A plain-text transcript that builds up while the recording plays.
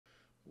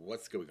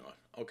What's going on?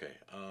 Okay,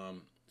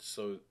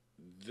 so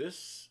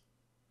this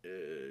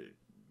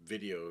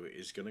video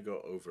is going to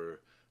go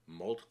over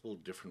multiple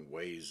different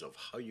ways of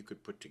how you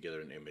could put together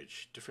an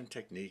image, different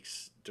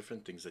techniques,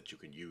 different things that you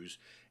can use.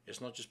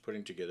 It's not just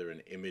putting together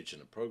an image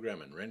in a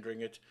program and rendering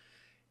it.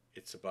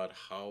 It's about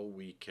how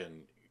we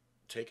can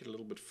take it a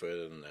little bit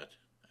further than that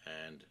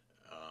and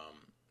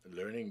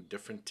learning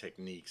different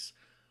techniques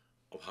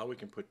of how we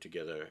can put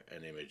together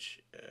an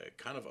image,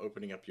 kind of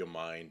opening up your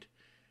mind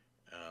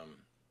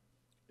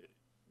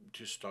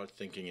to start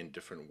thinking in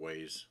different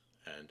ways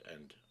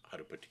and how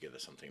to put together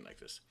something like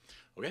this.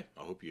 Okay,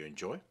 I hope you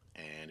enjoy,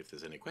 and if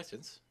there's any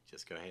questions,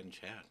 just go ahead and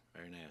chat.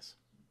 Very nice.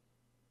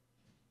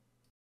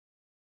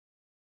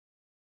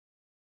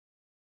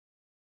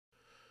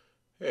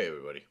 Hey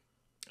everybody.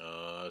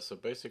 So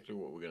basically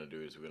what we're going to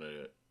do is we're going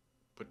to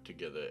put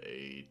together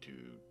a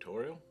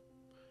tutorial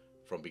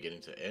from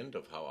beginning to end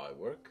of how I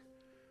work.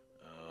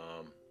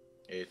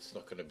 It's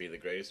not going to be the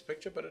greatest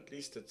picture, but at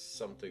least it's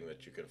something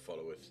that you can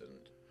follow with,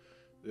 and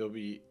there'll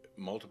be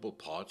multiple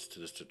parts to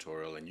this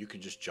tutorial, and you can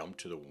just jump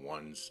to the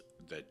ones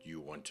that you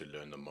want to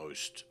learn the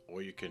most,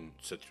 or you can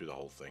sit through the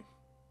whole thing.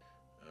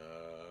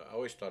 I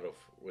always start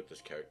off with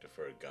this character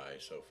for a guy.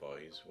 So far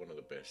he's one of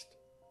the best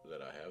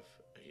that I have.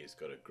 He's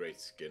got a great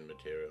skin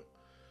material,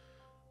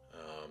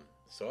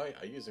 so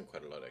I use him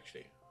quite a lot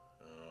actually.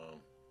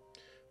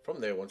 From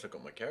there, once I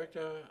got my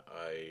character,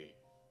 I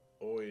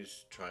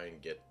always try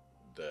and get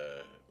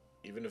the,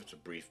 even if it's a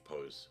brief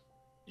pose.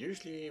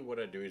 Usually what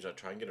I do is I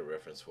try and get a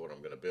reference for what I'm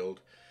going to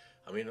build.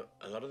 I mean,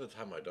 a lot of the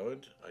time I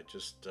don't. I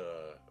just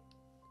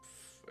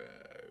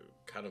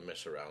kind of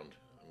mess around.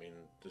 I mean,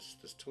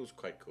 this tool is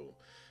quite cool.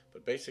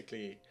 But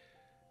basically,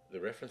 the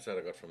reference that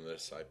I got from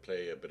this, I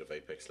play a bit of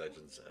Apex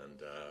Legends,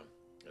 and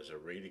there's a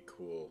really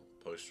cool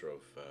poster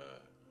of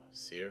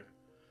Seer,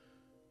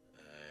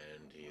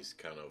 and he's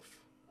kind of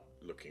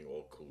looking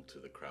all cool to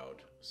the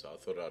crowd. So I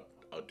thought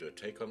I'd do a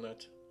take on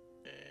that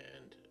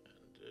and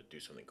do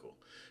something cool.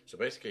 So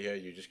basically here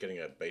you're just getting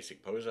a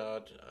basic pose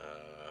out.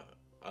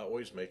 I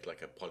always make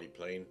like a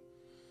polyplane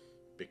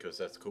because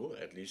that's cool.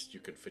 At least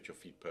you can fit your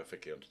feet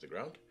perfectly onto the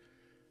ground.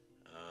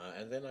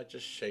 And then I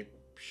just shape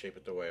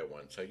it the way I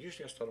want. So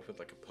usually I start off with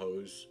like a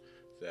pose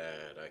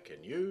that I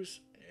can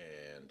use,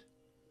 and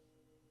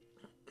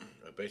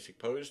a basic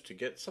pose to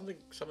get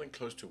something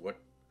close to what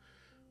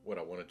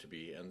I want it to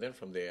be, and then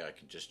from there I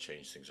can just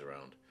change things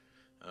around.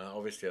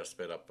 Obviously I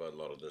sped up a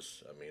lot of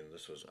this. I mean,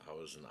 this was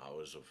hours and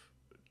hours of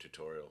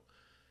tutorial,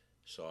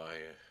 so I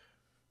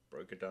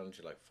broke it down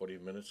to like 40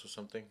 minutes or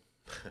something.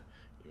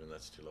 Even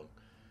that's too long.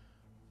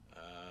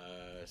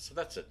 So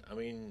that's it. I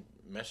mean,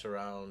 mess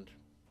around,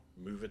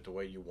 move it the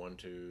way you want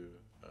to,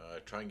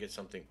 try and get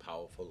something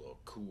powerful or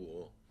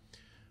cool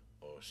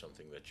or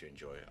something that you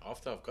enjoy.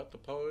 After I've got the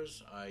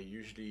pose, I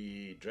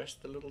usually dress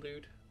the little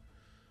dude.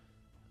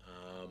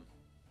 Um,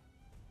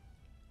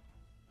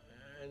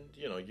 and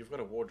you know, you've got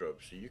a wardrobe,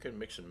 so you can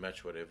mix and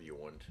match whatever you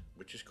want,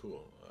 which is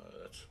cool.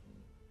 That's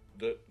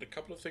the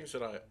couple of things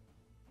that I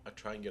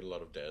try and get a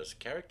lot of Daz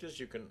characters.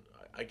 You can,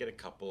 I get a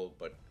couple,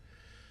 but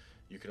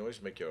you can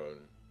always make your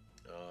own.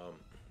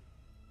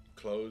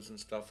 Clothes and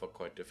stuff are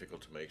quite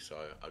difficult to make, so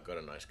I got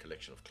a nice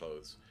collection of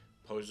clothes.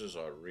 Poses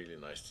are really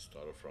nice to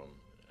start off from,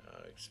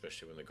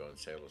 especially when they go on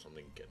sale or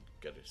something.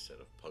 Get a set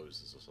of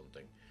poses or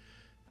something.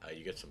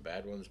 You get some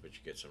bad ones, but you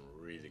get some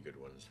really good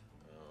ones.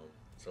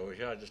 So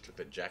here I just took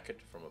the jacket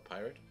from a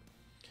pirate,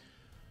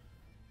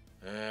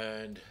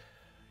 and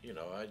you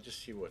know, I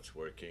just see what's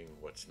working,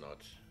 what's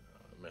not,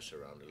 mess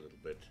around a little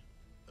bit.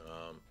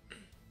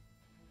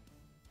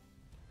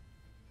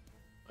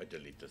 I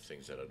delete the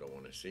things that I don't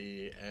want to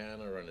see,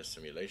 and I run a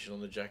simulation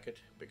on the jacket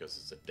because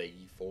it's a day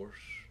force.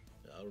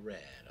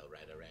 Alright.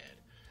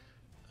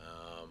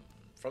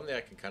 From there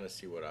I can kind of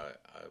see what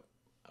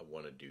I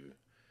want to do.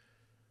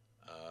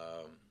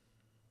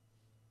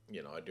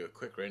 You know, I do a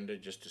quick render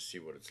just to see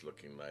what it's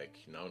looking like.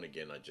 Now and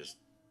again I just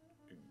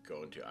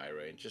go into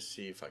Iray and just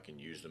see if I can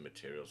use the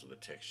materials or the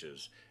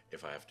textures,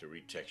 if I have to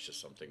retexture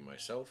something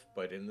myself.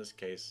 But in this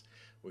case,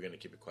 we're going to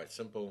keep it quite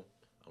simple.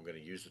 I'm going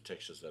to use the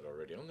textures that are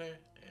already on there,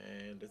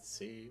 and let's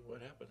see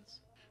what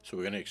happens. So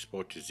we're going to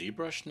export to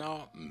ZBrush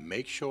now.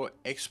 Make sure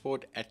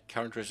export at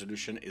current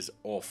resolution is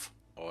off,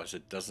 or else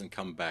it doesn't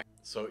come back.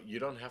 So you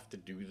don't have to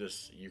do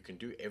this. You can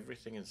do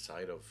everything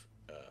inside of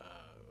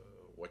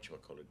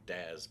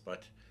Daz,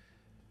 but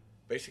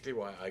basically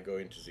why I go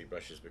into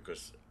ZBrush is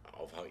because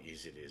of how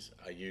easy it is.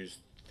 I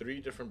use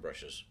 3 different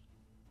brushes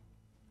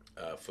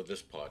for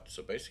this part.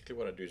 So basically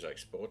what I do is I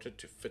export it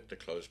to fit the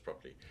clothes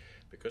properly,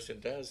 because in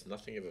Daz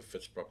nothing ever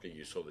fits properly.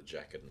 You saw the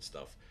jacket and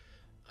stuff.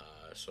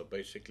 So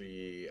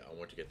basically I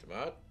want to get them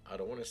out. I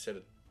don't want to set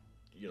it,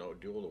 you know,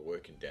 do all the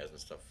work in Daz and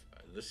stuff.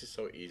 This is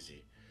so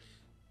easy.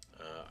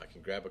 I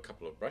can grab a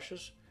couple of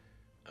brushes,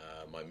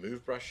 my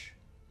move brush,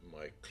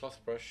 my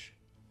cloth brush,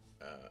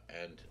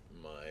 and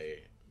my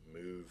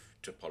move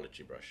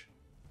topology brush.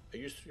 I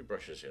use 3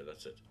 brushes here,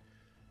 that's it.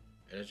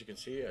 And as you can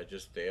see,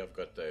 I've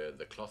got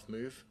the cloth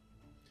move,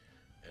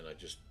 and I'm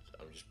just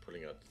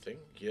pulling out the thing.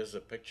 Here's the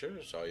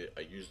picture, so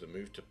I use the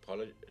move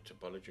topology,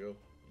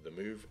 the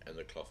move and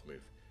the cloth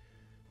move.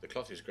 The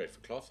cloth is great for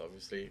cloth,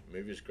 obviously.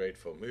 Move is great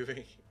for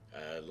moving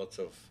lots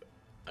of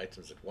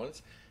items at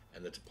once,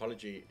 and the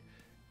topology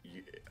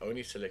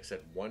only selects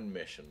that one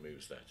mesh and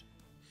moves that.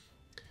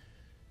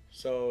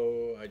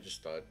 So I just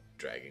start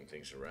dragging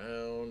things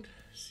around,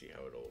 see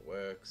how it all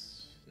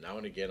works. Now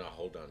and again I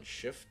hold down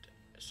shift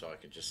so I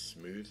can just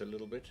smooth a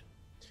little bit.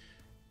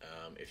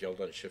 If you hold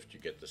down shift, you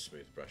get the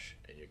smooth brush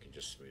and you can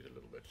just smooth a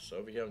little bit. So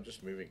over here I'm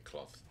just moving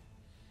cloth,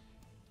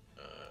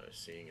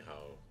 seeing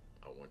how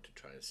I want to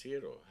try and see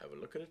it or have a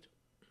look at it.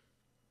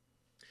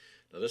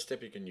 Now this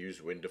step you can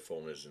use wind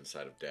deformers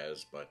inside of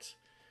DAZ, but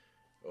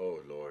oh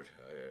lord,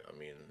 I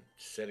mean,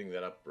 setting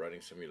that up,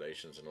 running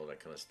simulations and all that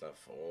kind of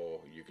stuff, or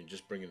you can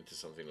just bring it into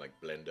something like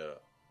Blender,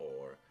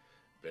 or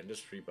Blender's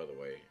free by the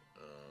way,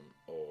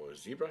 or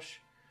ZBrush,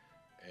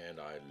 and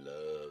I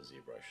love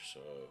ZBrush, so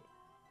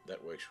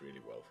that works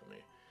really well for me.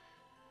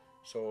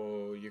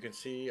 So you can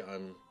see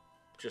I'm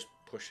just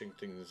pushing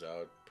things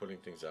out, pulling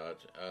things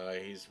out.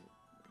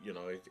 You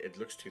know, it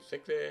looks too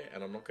thick there,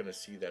 and I'm not going to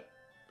see that,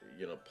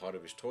 you know, part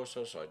of his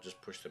torso, so I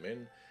just push them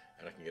in,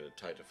 and I can get a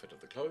tighter fit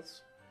of the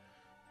clothes.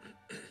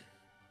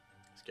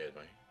 Scared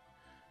me.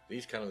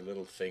 These kind of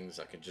little things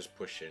I can just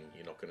push in.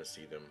 You're not going to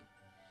see them.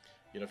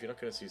 You know, if you're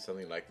not going to see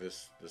something like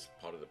this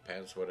part of the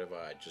pants or whatever,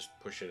 I just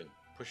push it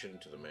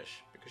into the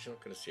mesh, because you're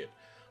not going to see it.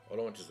 All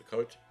I want is the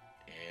coat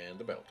and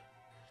the belt.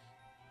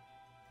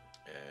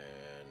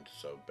 And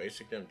so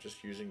basically I'm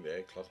just using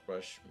the cloth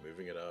brush,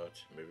 moving it out,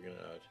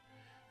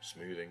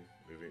 smoothing,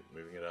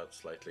 moving it out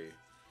slightly.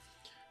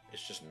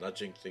 It's just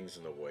nudging things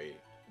in the way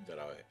that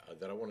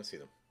I want to see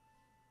them.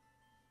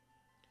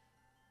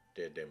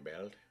 Dead damn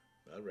belt.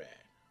 Alright.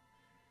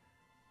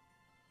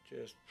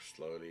 Just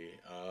slowly.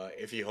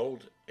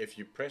 If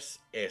you press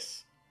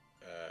S,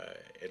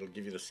 it'll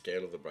give you the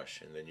scale of the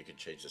brush, and then you can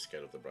change the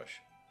scale of the brush.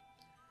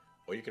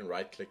 Or you can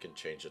right click and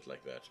change it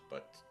like that,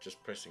 but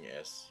just pressing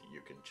S,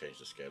 you can change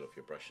the scale of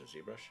your brush in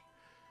ZBrush.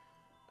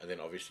 And then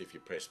obviously if you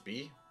press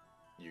B,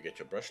 you get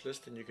your brush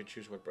list and you can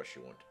choose what brush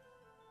you want.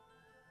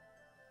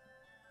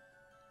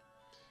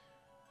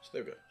 So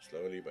there we go,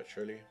 slowly but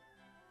surely,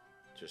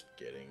 just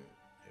getting,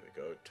 there we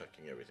go,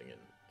 tucking everything in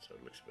so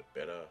it looks a bit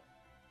better,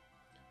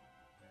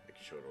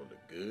 making sure it all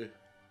looks good.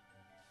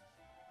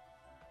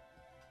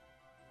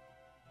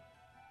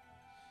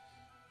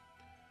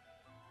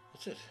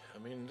 That's it. I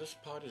mean, this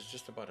part is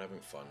just about having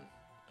fun.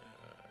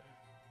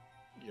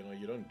 You know,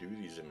 you don't do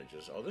these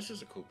images. Oh, this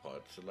is a cool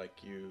part. So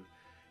like you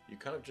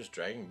kind of just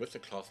dragging with the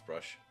cloth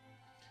brush,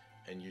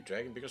 and you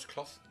dragging because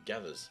cloth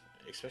gathers,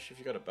 especially if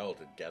you got a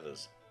belt, it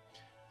gathers.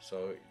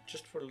 So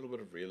just for a little bit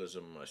of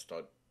realism, I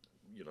start,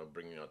 you know,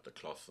 bringing out the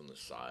cloth on the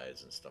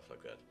sides and stuff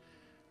like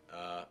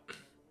that.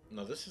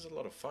 Now this is a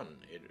lot of fun.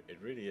 It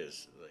really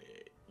is.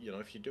 You know,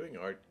 if you're doing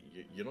art,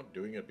 you're not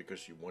doing it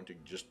because you want to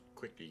just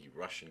quickly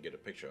rush and get a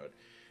picture out.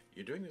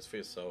 You're doing this for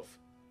yourself.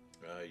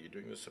 You're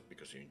doing this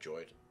because you enjoy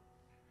it.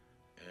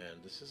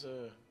 And this is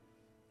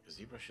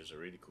ZBrush is a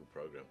really cool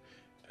program.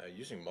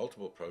 Using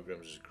multiple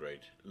programs is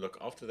great. Look,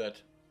 after that,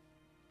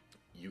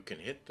 you can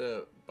hit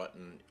the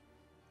button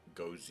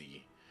Go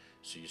Z.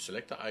 So you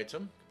select the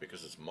item,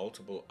 because it's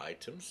multiple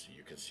items.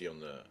 You can see on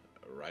the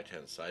right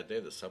hand side there,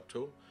 the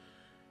subtool.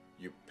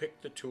 You pick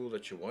the tool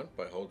that you want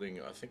by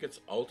holding, I think it's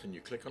Alt, and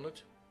you click on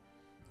it.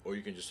 Or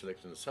you can just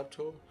select in the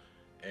subtool,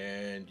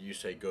 and you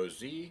say Go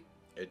Z.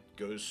 It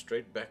goes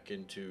straight back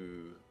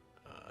into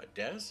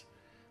DAZ,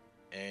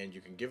 and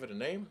you can give it a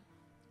name,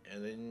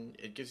 and then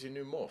it gives you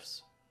new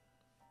morphs.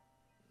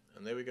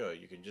 And there we go.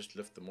 You can just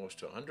lift the morphs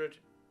to 100,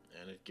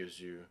 and it gives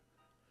you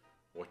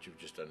what you've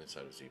just done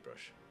inside of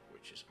ZBrush,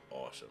 which is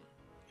awesome.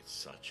 It's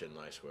such a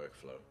nice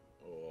workflow.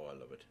 Oh, I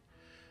love it.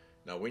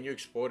 Now, when you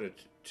export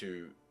it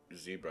to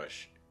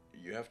ZBrush,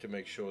 you have to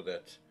make sure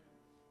that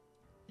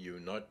you're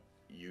not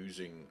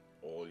using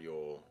all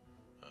your,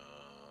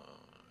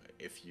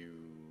 if you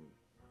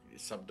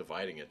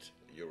subdividing it,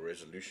 your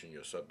resolution,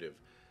 your subdiv,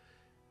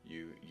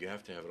 you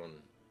have to have it on,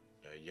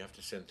 you have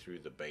to send through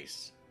the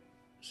base.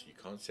 So you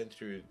can't send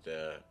through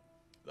the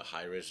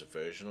high-res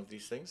version of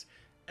these things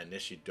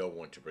unless you don't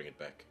want to bring it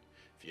back.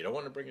 If you don't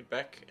want to bring it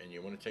back and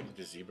you want to take it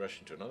to ZBrush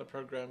into another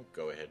program,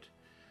 go ahead.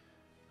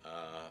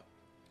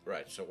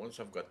 Right, so once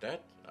I've got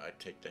that, I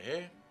take the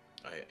hair,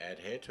 I add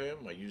hair to him.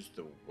 I use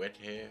the wet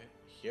hair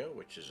here,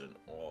 which is an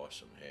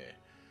awesome hair.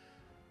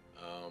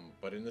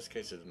 But in this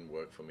case, it didn't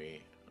work for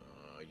me.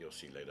 You'll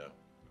see later.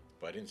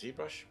 But in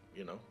ZBrush,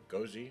 you know,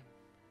 go Z,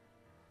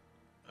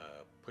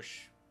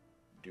 push,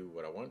 do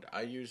what I want.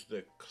 I use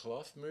the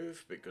cloth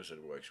move because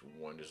it works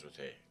wonders with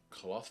hair.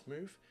 Cloth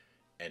move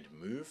and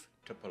move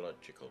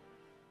topological,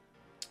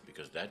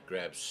 because that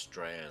grabs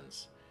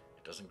strands.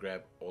 It doesn't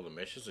grab all the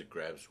meshes, it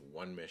grabs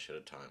one mesh at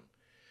a time.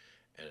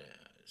 And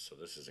so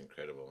this is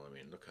incredible. I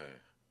mean, look how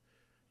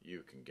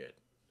you can get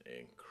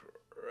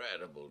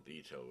incredible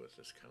detail with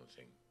this kind of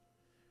thing.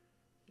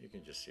 You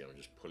can just see I'm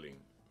just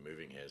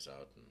moving hairs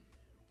out and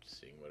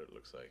seeing what it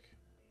looks like.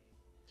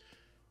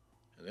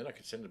 And then I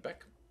can send it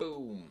back.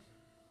 Boom!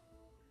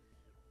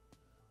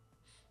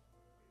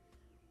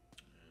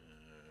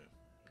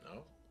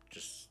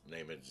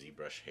 name it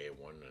ZBrush Hair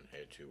 1 and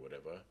Hair 2,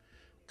 whatever.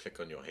 Click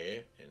on your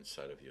hair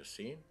inside of your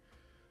scene,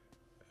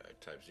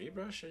 type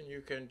ZBrush, and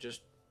you can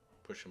just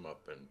push them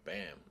up, and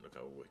bam, look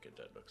how wicked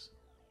that looks.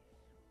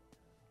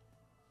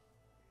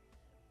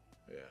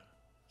 Yeah,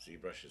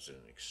 ZBrush is an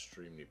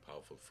extremely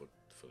powerful foot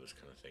for this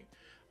kind of thing.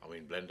 I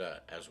mean, Blender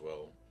as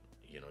well,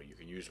 you know, you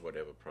can use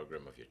whatever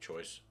program of your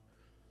choice.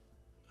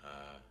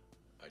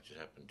 I just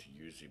happen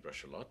to use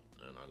ZBrush a lot,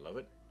 and I love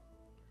it.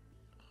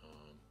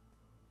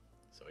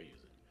 So I use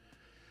it.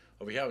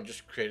 Over here, I've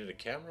just created a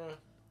camera.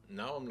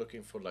 Now I'm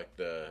looking for like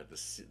the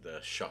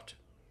shot.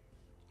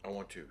 I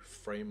want to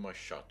frame my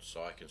shot,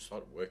 so I can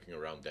start working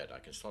around that. I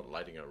can start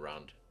lighting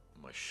around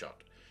my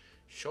shot.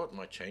 Shot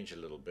might change a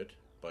little bit,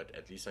 but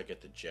at least I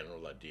get the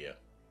general idea.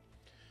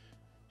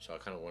 So I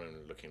kind of want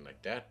it looking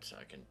like that.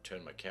 I can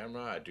turn my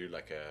camera. I do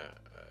like a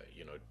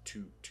you know,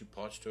 two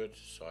parts to it,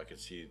 so I can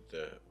see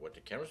what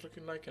the camera's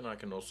looking like, and I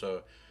can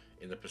also,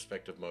 in the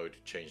perspective mode,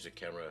 change the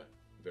camera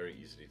very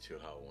easily to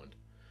how I want.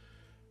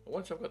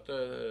 Once I've got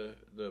the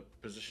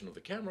position of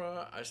the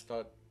camera, I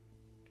start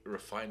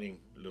refining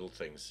little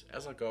things.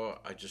 As I go,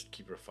 I just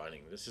keep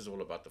refining. This is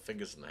all about the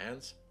fingers and the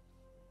hands.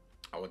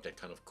 I want that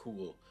kind of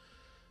cool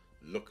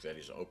look that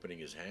he's opening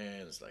his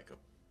hands, like a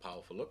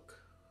powerful look.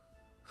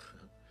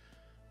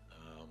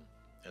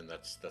 And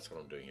that's what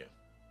I'm doing here.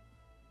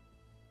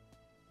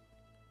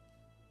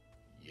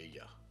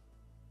 Yeah.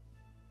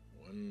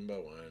 One by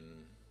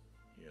one,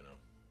 you know.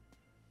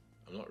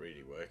 I'm not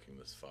really working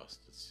this fast,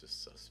 it's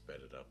just I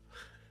sped it up.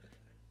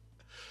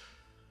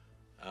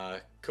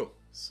 Cool.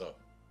 So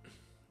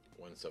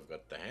once I've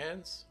got the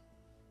hands,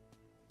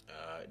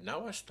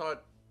 now I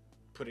start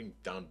putting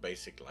down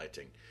basic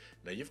lighting.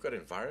 Now you've got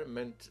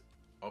environment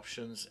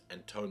options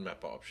and tone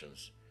mapper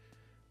options.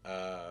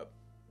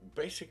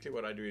 Basically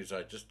what I do is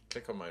I just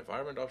click on my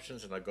environment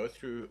options, and I go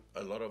through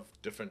a lot of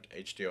different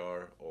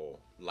HDR or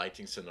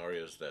lighting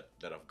scenarios that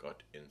I've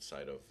got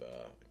inside of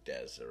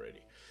DAZ already.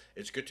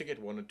 It's good to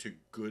get 1 or 2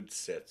 good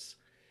sets.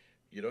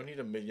 You don't need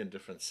a million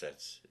different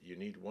sets. You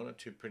need 1 or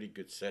 2 pretty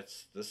good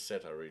sets. This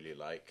set I really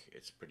like.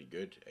 It's pretty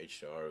good.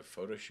 HDR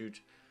photo shoot.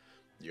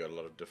 You got a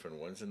lot of different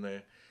ones in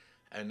there.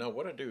 And now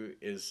what I do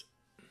is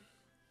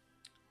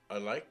I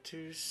like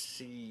to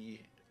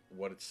see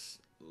what it's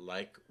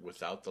like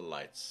without the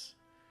lights.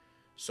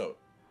 So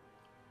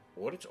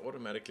what it's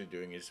automatically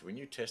doing is when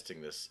you're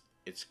testing this,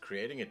 it's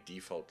creating a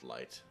default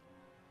light.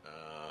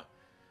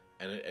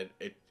 And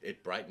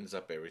it brightens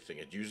up everything.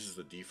 It uses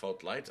the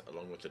default light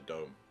along with the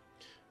dome.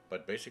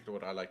 But basically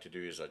what I like to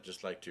do is I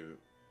just like to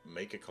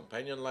make a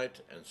companion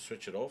light and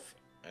switch it off,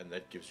 and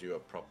that gives you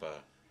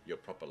your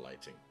proper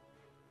lighting.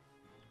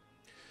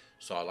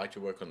 So I like to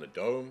work on the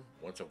dome.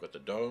 Once I've got the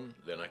dome,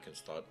 then I can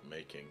start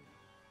making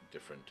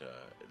different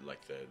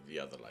like the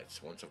other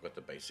lights. Once I've got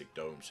the basic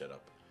dome set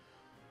up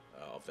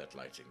of that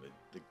lighting,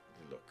 the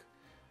look.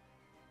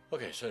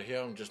 Okay, so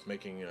here I'm just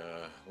making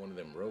one of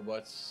them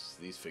robots.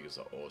 These figures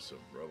are awesome.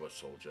 Robot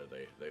Soldier,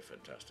 they're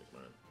fantastic,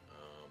 man.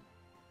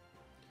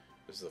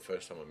 This is the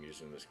first time I'm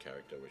using this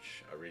character,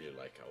 which I really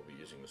like. I'll be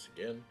using this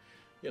again.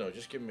 You know,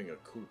 just giving a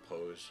cool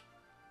pose.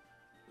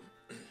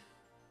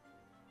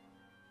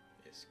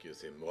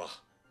 Excusez-moi.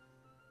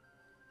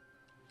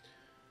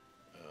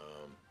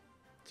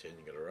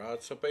 Changing it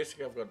around. So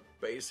basically I've got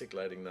basic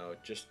lighting now.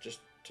 Just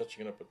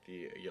touching it up with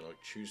the, you know,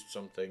 choose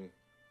something.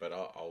 But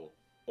I'll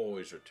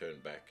always return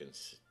back and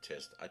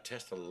test. I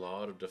test a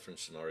lot of different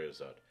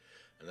scenarios out.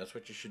 And that's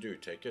what you should do.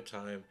 Take your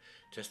time.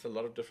 Test a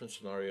lot of different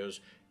scenarios.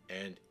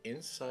 And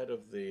inside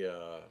of the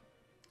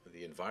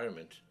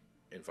environment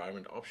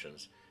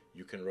options,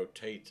 you can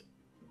rotate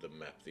the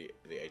map, the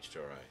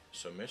HDRI.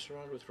 So mess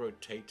around with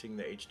rotating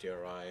the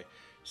HDRI,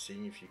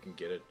 seeing if you can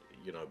get it,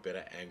 you know, a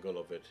better angle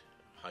of it,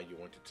 how you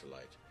want it to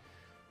light.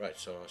 Right,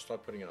 so I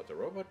start putting out the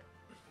robot.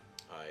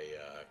 I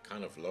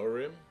kind of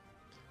lower him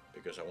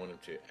because I want him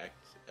to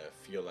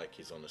feel like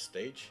he's on a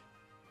stage.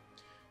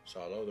 So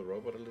I lower the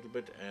robot a little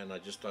bit, and I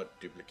just start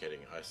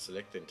duplicating. I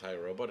select the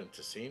entire robot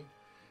into scene,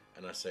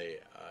 and I say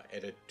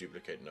edit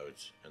duplicate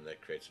nodes, and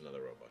that creates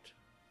another robot.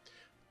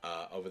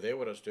 Over there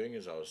what I was doing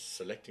is I was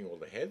selecting all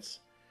the heads,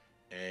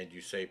 and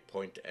you say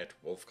point at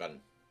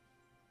Wolfgang.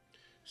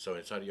 So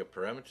inside of your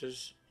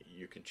parameters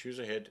you can choose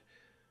a head,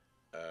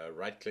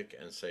 right click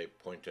and say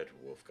point at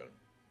Wolfgang.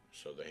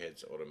 So the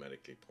heads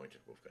automatically point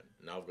at Wolfgang.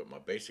 Now I've got my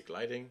basic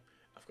lighting,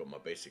 I've got my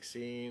basic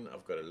scene,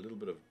 I've got a little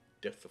bit of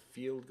depth of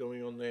field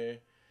going on there.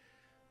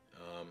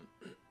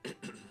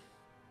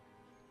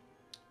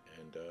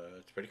 And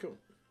it's pretty cool.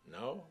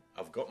 Now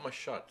I've got my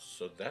shots,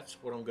 so that's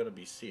what I'm going to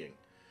be seeing,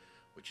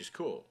 which is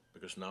cool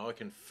because now I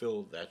can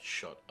fill that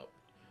shot up.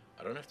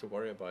 I don't have to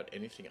worry about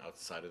anything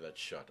outside of that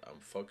shot. I'm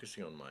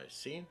focusing on my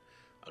scene.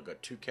 I've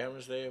got 2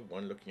 cameras there,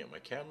 one looking at my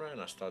camera, and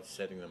I start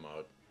setting them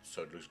out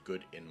so it looks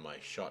good in my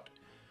shot.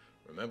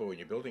 Remember, when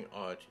you're building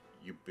art,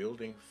 you're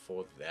building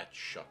for that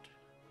shot.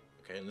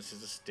 Okay, and this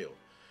is a still.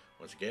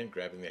 Once again,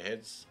 grabbing the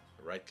heads,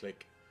 right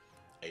click,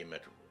 aim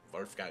at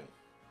Wolfgang.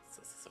 This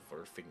is a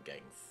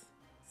Wolfgang.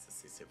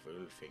 This is a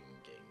Wolfgang.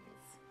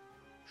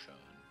 Schön.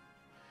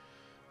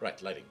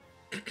 Right, lighting.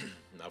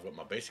 Now I've got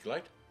my basic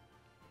light.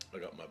 I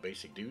got my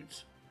basic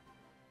dudes.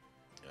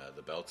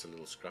 The belt's a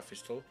little scruffy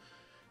still.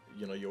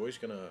 You know, you're always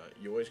gonna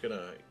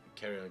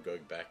carry on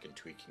going back and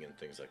tweaking and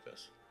things like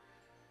this.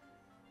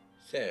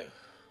 So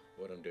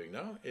what I'm doing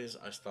now is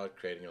I start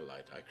creating a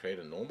light. I create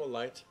a normal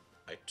light.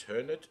 I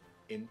turn it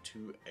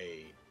into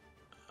a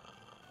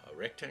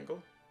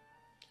rectangle.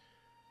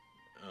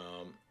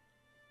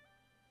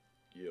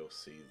 You'll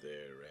see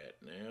there right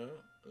now.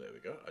 There we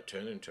go. I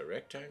turn it into a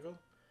rectangle,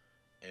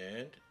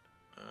 and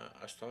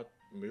I start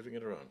moving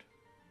it around.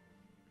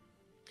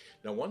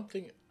 Now, one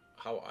thing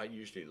how I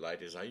usually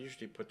light is I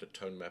usually put the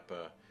tone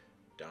mapper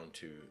down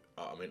to,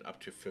 up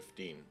to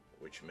 15,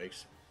 which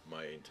makes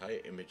my entire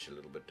image a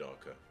little bit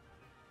darker.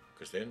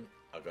 Because then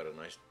I've got a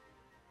nice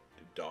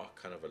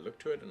dark kind of a look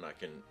to it, and I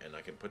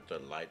can put the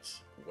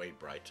lights way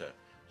brighter,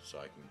 so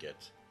I can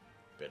get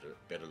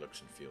better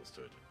looks and feels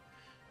to it.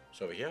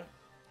 So over here,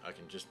 I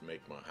can just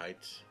make my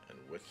height and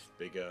width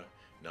bigger.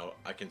 Now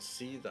I can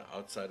see the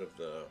outside of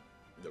the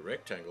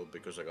rectangle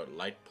because I got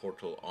light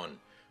portal on.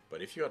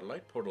 But if you got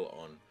light portal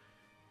on,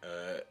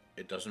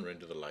 it doesn't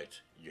render the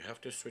light. You have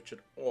to switch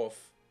it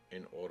off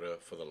in order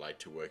for the light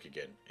to work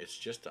again. It's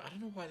just, I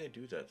don't know why they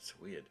do that. It's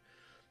weird,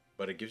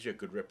 but it gives you a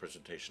good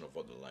representation of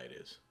what the light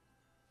is.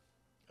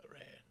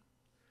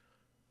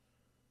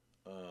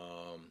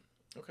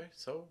 Okay,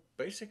 so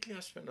basically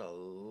I spend a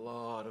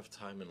lot of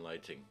time in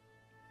lighting.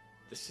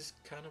 This is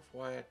kind of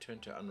why I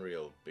turned to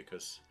Unreal,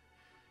 because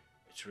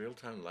it's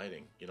real-time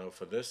lighting. You know,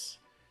 for this,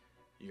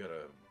 you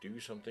gotta do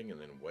something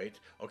and then wait.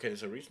 Okay,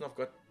 there's a reason I've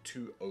got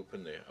two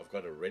open there. I've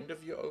got a render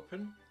view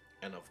open,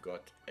 and I've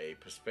got a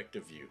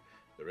perspective view.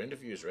 The render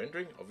view is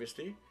rendering,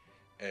 obviously,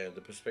 and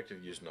the perspective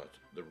view is not.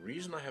 The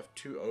reason I have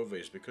two over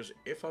is because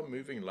if I'm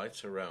moving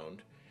lights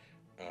around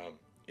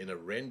in a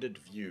rendered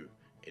view,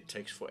 it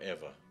takes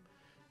forever.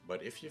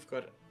 But if you've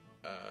got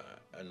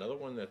another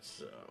one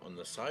that's on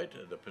the side,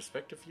 the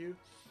perspective view,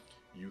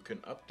 you can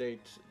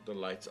update the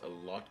lights a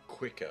lot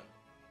quicker.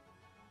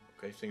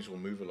 Okay, things will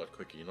move a lot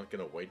quicker. You're not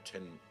going to wait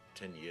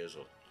 10 years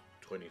or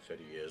 20,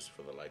 30 years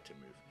for the light to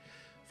move.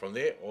 From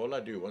there, all I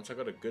do, once I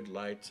got a good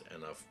light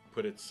and I've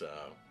put it's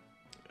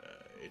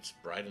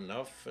bright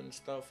enough and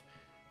stuff,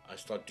 I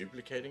start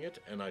duplicating it,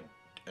 and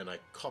I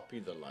copy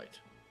the light.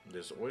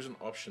 There's always an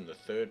option. The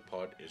third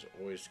part is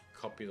always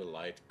copy the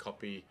light,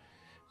 copy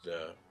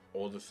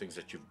all the things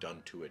that you've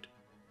done to it,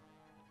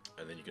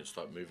 and then you can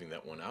start moving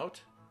that one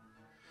out.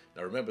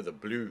 Now remember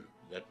that blue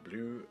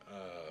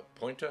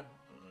pointer,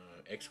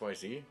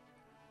 XYZ,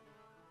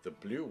 the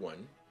blue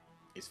one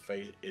is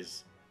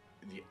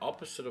the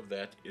opposite of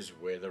that, is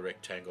where the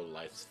rectangle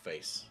lights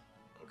face.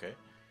 Okay,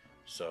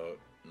 so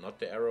not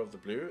the arrow of the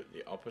blue,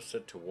 the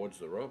opposite towards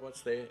the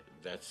robots there.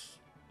 That's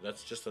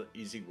just an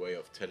easy way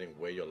of telling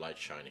where your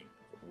light's shining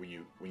when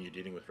you're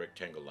dealing with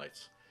rectangle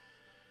lights.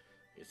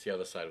 It's the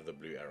other side of the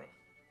blue arrow.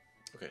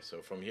 Okay,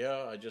 so from here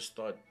I just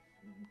start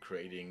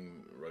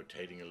creating,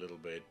 rotating a little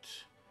bit,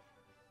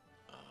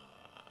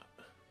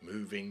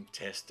 moving,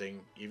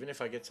 testing. Even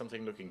if I get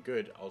something looking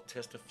good, I'll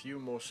test a few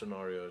more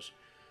scenarios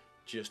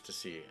just to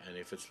see. And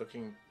if it's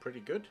looking pretty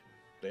good,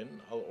 then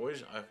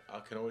I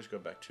can always go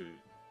back to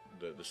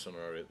the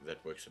scenario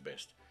that works the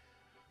best.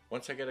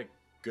 Once I get a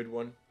good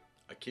one,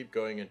 I keep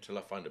going until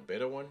I find a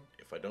better one.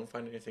 If I don't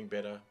find anything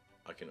better,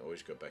 I can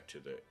always go back to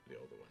the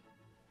older one.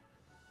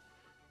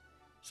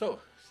 So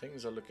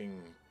things are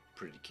looking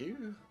pretty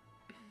cute.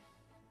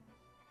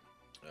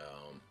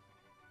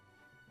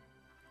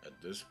 At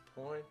this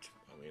point,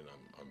 I mean,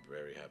 I'm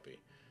very happy.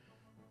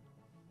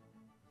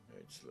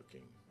 It's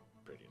looking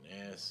pretty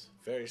nice.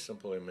 Very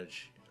simple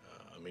image.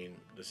 I mean,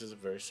 this is a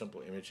very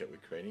simple image that we're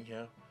creating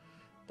here,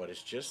 but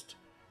it's just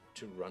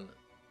to run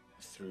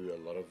through a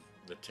lot of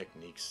the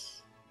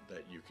techniques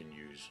that you can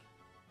use.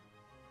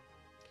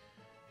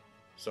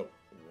 So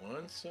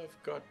once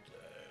I've got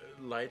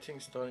lighting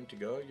starting to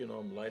go, you know,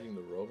 I'm lighting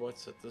the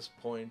robots at this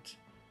point,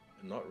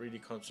 not really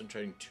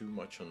concentrating too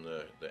much on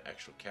the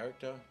actual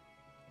character.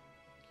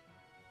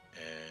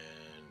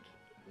 And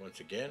once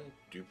again,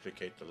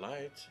 duplicate the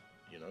light,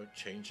 you know,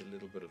 change a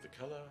little bit of the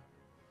color,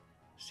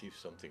 see if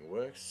something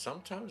works.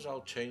 Sometimes I'll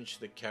change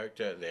the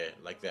character there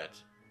like that.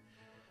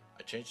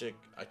 I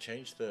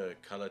change the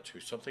color to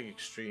something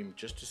extreme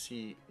just to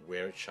see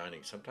where it's shining.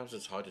 Sometimes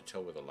it's hard to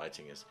tell where the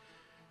lighting is,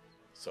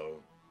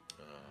 so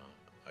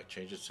I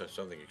change it to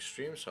something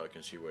extreme so I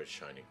can see where it's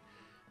shining.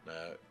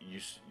 Now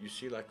you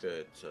see like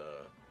that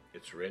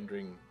it's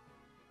rendering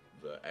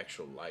the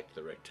actual light,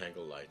 the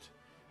rectangle light.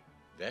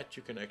 That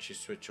you can actually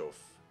switch off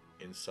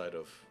inside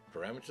of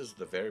parameters. At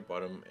the very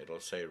bottom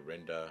it'll say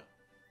render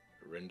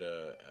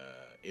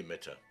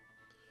emitter,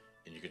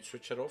 and you can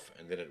switch it off,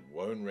 and then it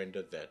won't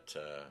render that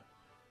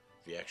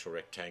the actual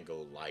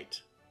rectangle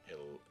light.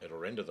 It'll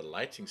render the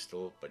lighting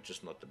still, but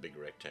just not the big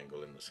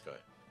rectangle in the sky.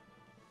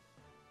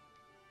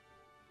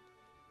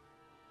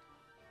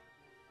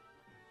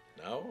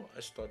 Now I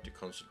start to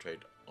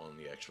concentrate on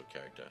the actual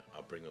character.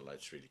 I'll bring the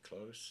lights really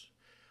close.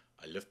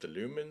 I lift the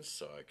lumens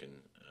so I can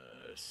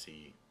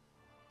see.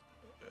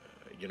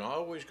 You know, I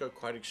always go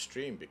quite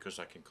extreme because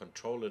I can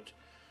control it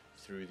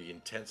through the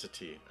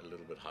intensity a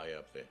little bit higher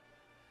up there.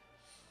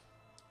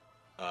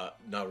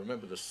 Now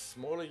remember, the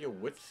smaller your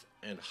width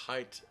and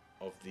height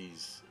of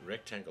these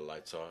rectangle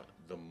lights are,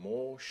 the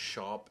more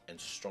sharp and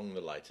strong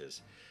the light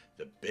is.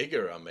 The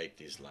bigger I make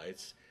these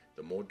lights,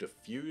 the more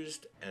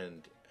diffused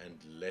and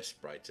less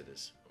bright it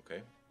is.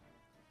 Okay,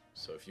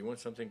 so if you want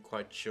something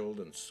quite chilled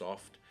and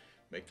soft,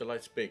 make the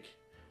lights big.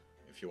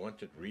 If you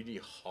want it really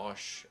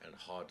harsh and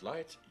hard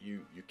light,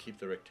 you keep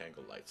the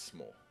rectangle lights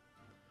small.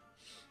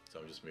 So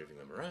I'm just moving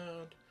them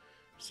around,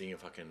 seeing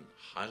if I can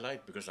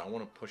highlight, because I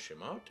want to push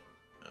him out.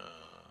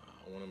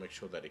 I want to make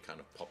sure that it kind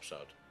of pops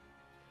out.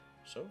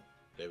 So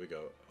there we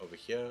go. Over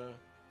here,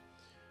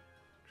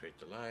 create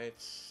the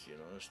lights, you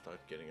know, start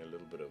getting a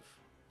little bit of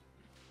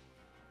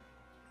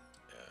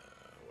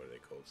what are they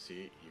called?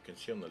 See, you can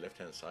see on the left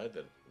hand side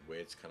that where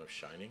it's kind of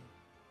shining,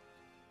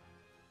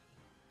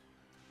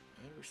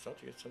 and we start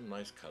to get some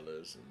nice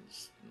colors and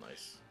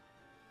nice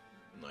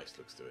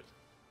looks to it.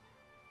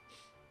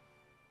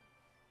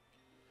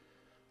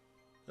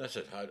 That's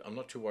it. I'm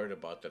not too worried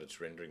about that it's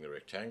rendering the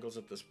rectangles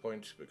at this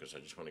point, because I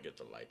just want to get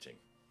the lighting.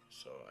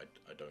 So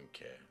I don't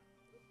care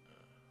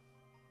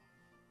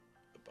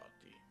about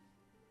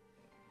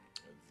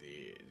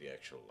the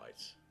actual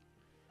lights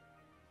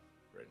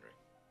rendering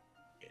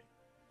in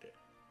there.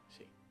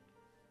 See,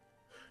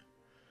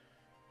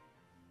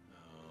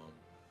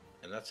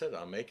 and that's it.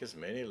 I'll make as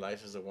many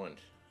lights as I want.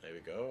 There we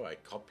go. I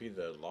copy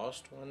the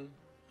last one,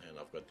 and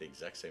I've got the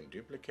exact same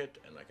duplicate,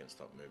 and I can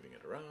start moving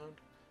it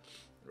around,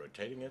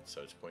 rotating it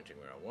so it's pointing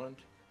where I want,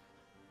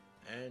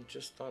 and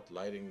just start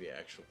lighting the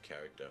actual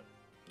character,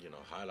 you know,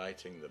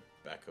 highlighting the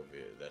back of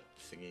that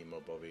thingy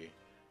mobobby,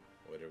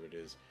 whatever it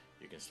is.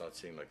 You can start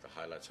seeing like the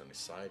highlights on his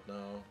side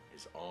now,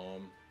 his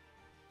arm.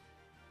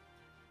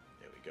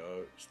 There we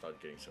go. Start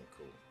getting some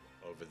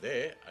cool. Over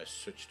there I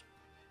switched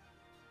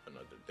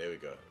another, there we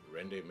go,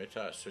 render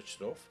emitter, I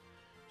switched it off.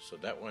 So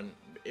that one,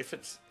 if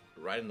it's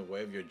right in the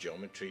way of your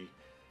geometry,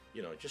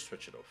 you know, just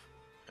switch it off,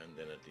 and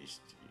then at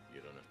least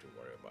you don't have to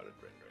worry about it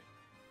rendering.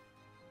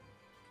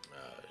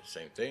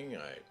 Same thing,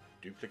 I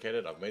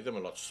duplicated. I've made them a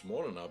lot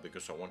smaller now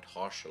because I want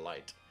harsher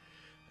light,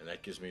 and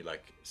that gives me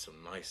like some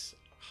nice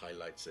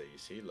highlights there, you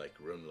see, like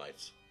rim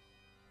lights.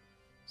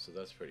 So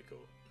that's pretty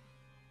cool.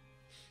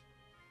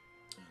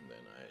 And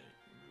then I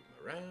move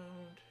them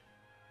around,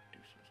 do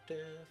some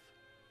stuff.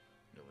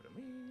 Know what I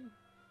mean?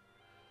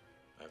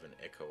 I have an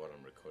echo while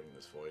I'm recording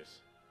this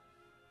voice,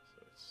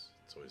 so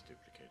it's always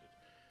duplicated.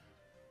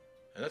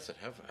 And that's it.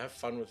 Have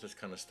fun with this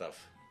kind of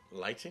stuff.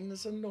 Lighting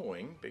is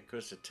annoying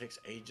because it takes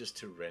ages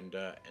to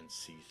render and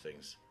see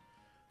things.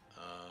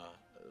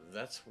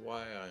 That's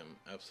why I'm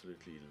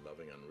absolutely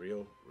loving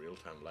Unreal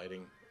real-time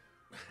lighting.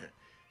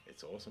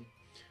 It's awesome.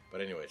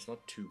 But anyway, it's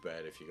not too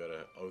bad. If you got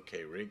an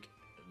okay rig,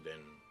 then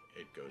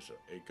it goes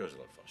a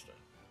lot faster.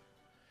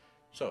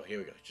 So here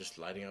we go. Just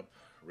lighting up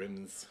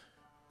rims,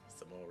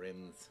 some more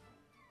rims.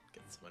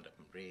 Get some up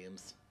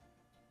rims.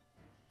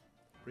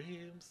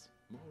 Rims,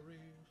 more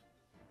rims.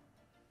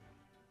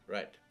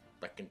 Right,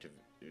 back into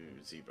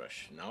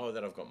ZBrush. Now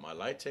that I've got my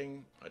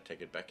lighting, I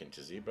take it back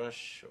into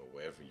ZBrush or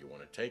wherever you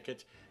want to take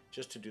it,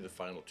 just to do the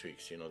final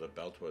tweaks. You know, the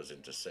belt was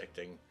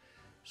intersecting,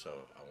 so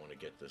I want to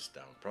get this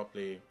down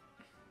properly.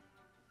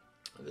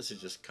 And this is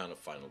just kind of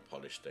final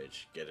polish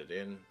stage. Get it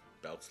in,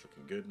 belt's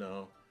looking good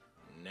now,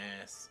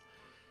 nice.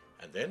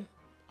 And then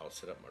I'll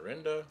set up my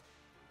render.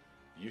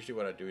 Usually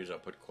what I do is I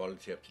put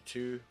quality up to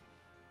 2,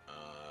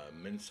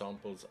 min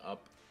samples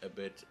up a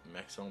bit,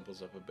 max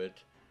samples up a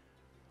bit.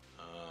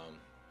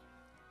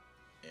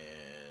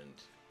 And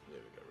there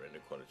we go, render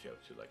quality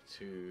up to like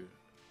 2,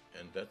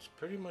 and that's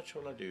pretty much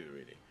all I do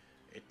really.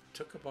 It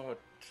took about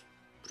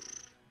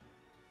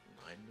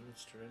 9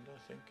 minutes to render,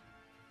 I think,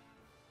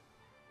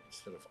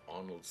 instead of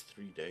Arnold's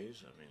 3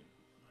 days. I mean,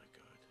 my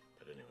god.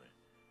 But anyway,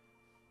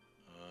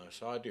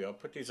 so I'll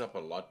put these up a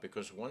lot,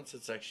 because once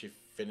it's actually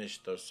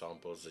finished those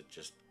samples, it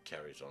just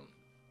carries on.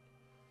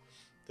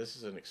 This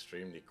is an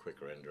extremely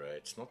quick renderer.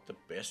 It's not the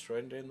best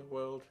render in the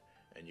world,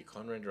 and you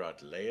can't render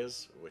out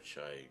layers, which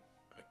I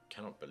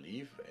cannot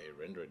believe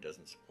a renderer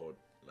doesn't support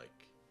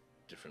like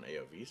different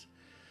AOVs.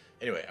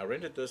 Anyway, I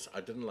rendered this.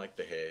 I didn't like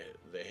the hair.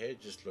 The hair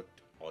just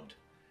looked odd,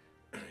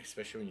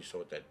 especially when you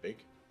saw it that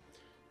big.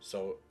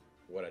 So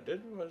what I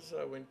did was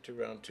I went to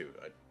round 2.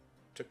 I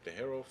took the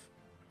hair off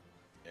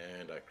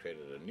and I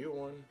created a new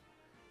one,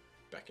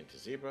 back into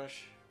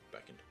ZBrush,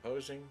 back into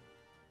posing,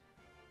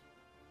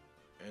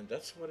 and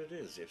that's what it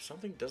is. If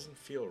something doesn't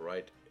feel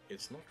right,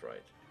 it's not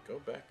right. Go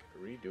back,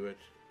 redo it,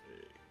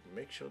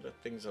 make sure that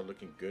things are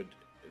looking good,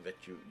 that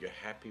you're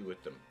happy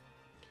with them.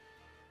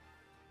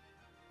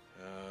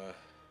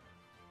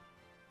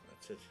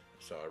 That's it.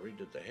 So I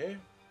redid the hair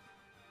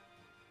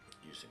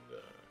using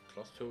the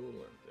cloth tool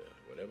and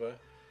whatever.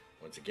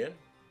 Once again,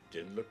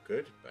 didn't look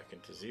good. Back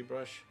into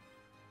ZBrush.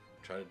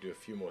 Try to do a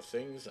few more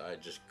things. I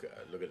just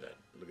look at that.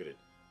 Look at it.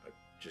 I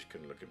just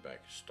couldn't look it back.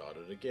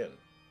 Started again.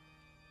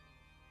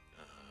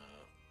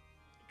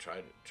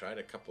 Tried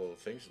a couple of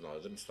things. No, I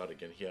didn't start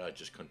again here. I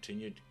just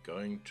continued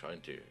going,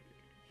 trying to,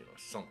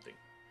 something.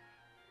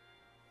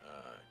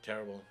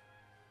 Terrible.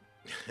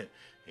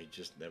 It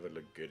just never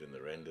looked good in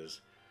the renders.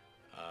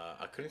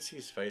 I couldn't see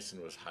his face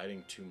and was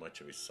hiding too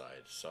much of his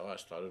side. So I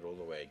started all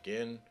the way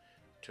again,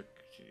 took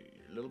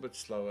a little bit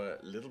slower,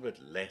 a little bit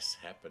less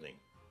happening,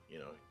 you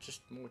know,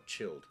 just more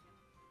chilled.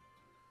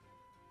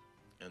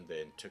 And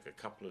then took a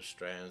couple of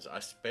strands. I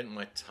spent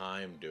my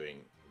time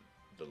doing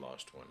the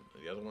last one.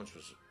 The other ones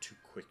was too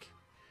quick.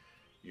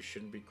 You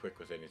shouldn't be quick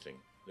with anything.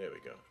 There we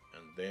go.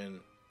 And then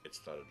it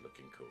started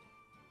looking cool.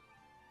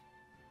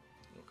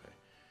 Okay.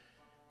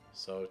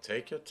 So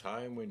take your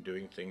time when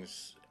doing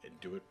things and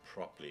do it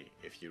properly.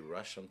 If you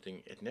rush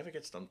something, it never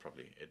gets done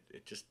properly.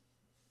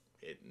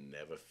 It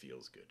never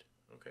feels good.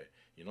 Okay.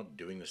 You're not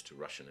doing this to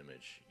rush an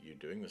image. You're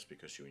doing this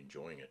because you're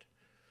enjoying it.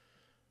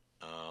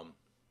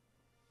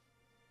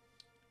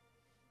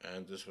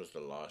 And this was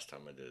the last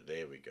time I did it.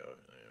 There we go.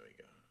 There we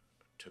go.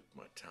 Took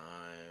my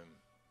time,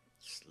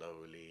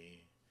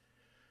 slowly.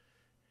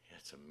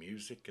 Had some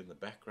music in the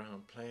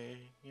background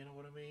playing, you know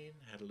what I mean?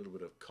 Had a little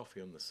bit of coffee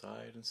on the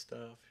side and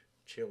stuff.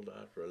 Chilled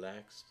out,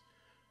 relaxed,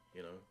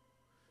 you know.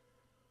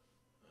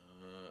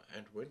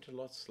 And went a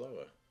lot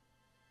slower.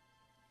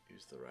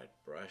 Used the right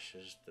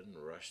brushes, didn't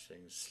rush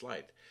things.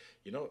 Slight.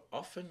 You know,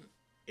 often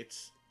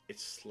it's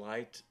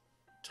slight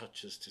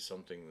touches to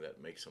something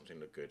that makes something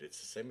look good.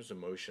 It's the same as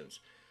emotions.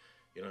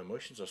 You know,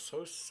 emotions are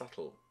so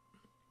subtle,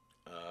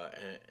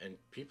 and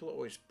people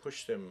always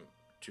push them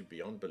to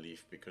beyond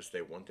belief because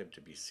they want them to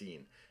be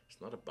seen.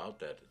 It's not about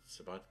that. It's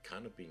about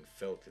kind of being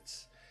felt.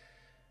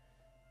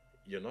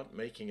 You're not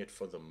making it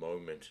for the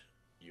moment.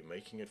 You're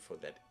making it for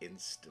that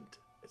instant.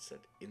 It's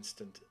that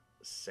instant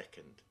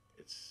second.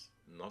 It's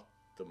not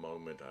the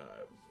moment.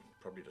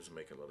 Probably doesn't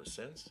make a lot of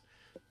sense.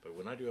 But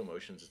when I do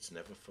emotions, it's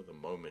never for the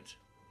moment.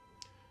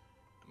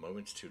 A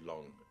moment's too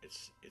long.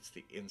 It's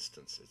the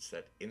instance. It's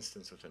that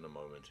instance within a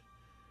moment.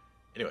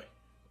 Anyway,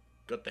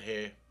 got the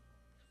hair.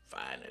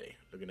 Finally,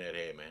 look at that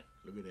hair, man.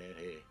 Look at that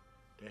hair.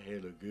 That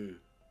hair look good.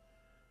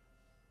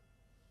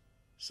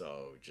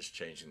 So just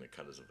changing the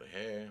colors of the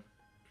hair.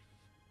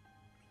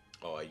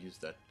 Oh, I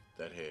used that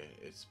hair.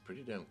 It's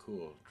pretty damn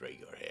cool.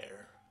 Drager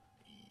hair.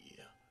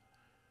 Yeah.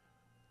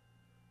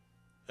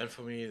 And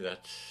for me,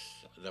 that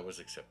was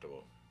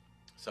acceptable.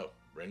 So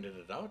rendered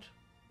it out.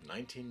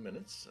 19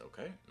 minutes,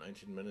 okay,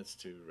 19 minutes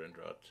to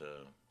render out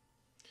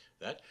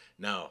that.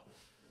 Now,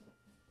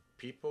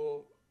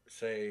 people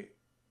say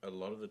a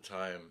lot of the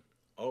time,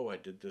 oh, I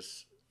did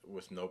this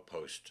with no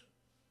post.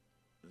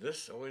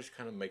 This always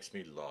kind of makes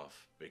me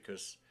laugh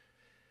because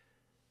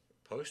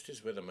post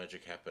is where the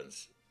magic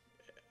happens.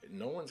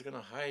 No one's going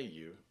to hire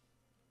you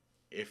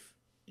if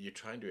you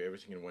try and do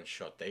everything in one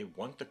shot. They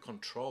want the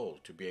control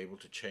to be able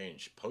to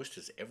change. Post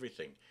is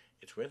everything.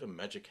 It's where the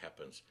magic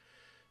happens.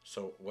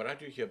 So what I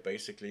do here,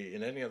 basically,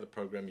 in any other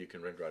program you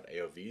can render out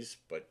AOVs,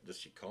 but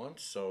this you can't.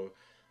 So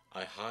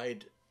I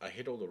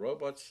hid all the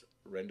robots,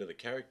 render the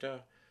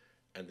character,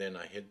 and then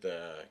I hid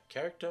the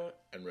character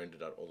and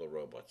rendered out all the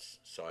robots.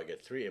 So I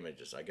get 3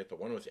 images. I get the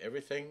one with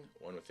everything,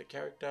 one with the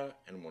character,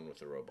 and one with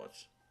the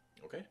robots.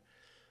 Okay?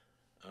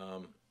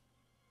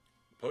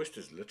 Post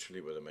is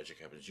literally where the magic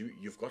happens.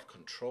 You've got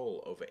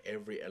control over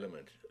every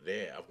element.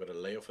 There, I've got a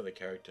layer for the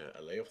character,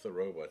 a layer for the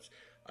robots.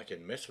 I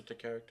can mess with the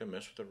character,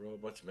 mess with the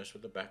robots, mess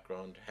with the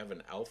background, have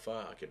an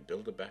alpha, I can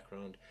build a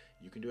background.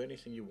 You can do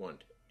anything you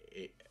want.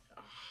 I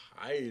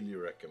highly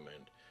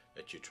recommend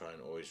that you try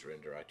and always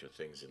render out your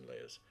things in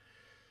layers.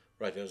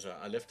 Right,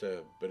 I left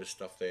a bit of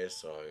stuff there,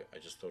 so I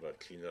just thought I'd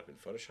clean it up in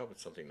Photoshop.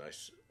 It's something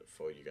nice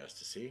for you guys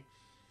to see.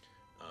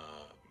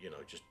 You know,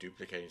 just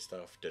duplicating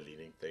stuff,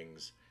 deleting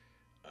things,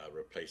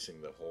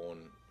 replacing the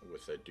horn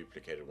with a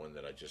duplicated one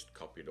that I just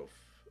copied off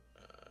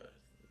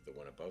the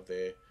one above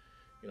there.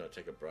 You know,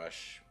 take a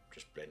brush,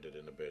 just blend it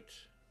in a bit,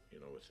 you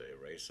know, with the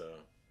eraser.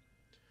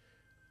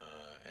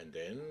 And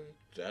then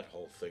that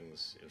whole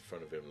thing's in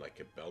front of him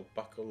like a belt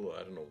buckle.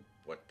 I don't know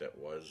what that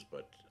was,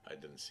 but I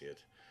didn't see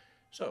it.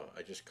 So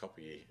I just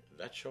copy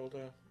that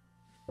shoulder,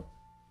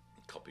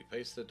 copy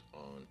paste it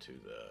onto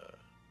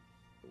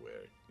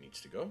where it needs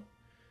to go,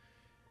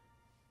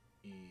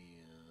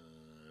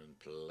 and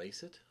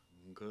place it.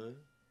 Good.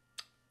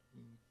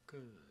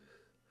 Good.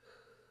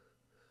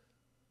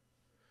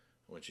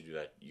 Once you do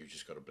that, you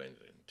just got to blend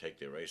it in. Take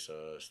the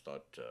eraser,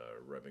 start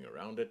rubbing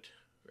around it.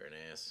 Very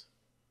nice.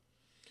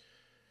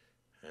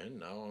 And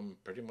now I'm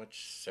pretty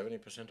much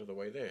 70% of the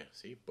way there.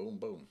 See? Boom,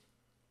 boom.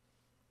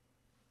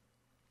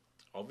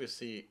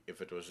 Obviously,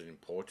 if it was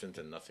important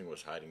and nothing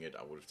was hiding it,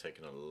 I would have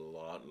taken a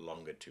lot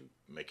longer to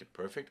make it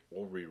perfect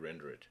or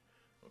re-render it.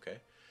 Okay?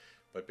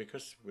 But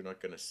because we're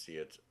not going to see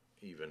it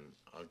even,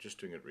 I'm just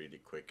doing it really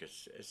quick.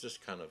 It's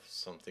just kind of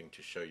something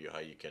to show you how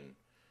you can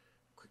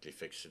quickly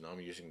fix it. Now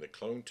I'm using the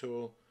clone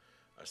tool.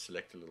 I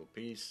select a little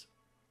piece.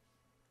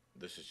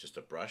 This is just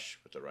a brush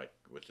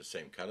with the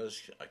same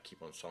colors. I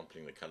keep on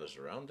sampling the colors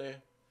around there.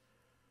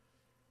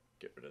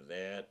 Get rid of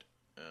that.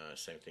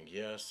 Same thing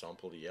here.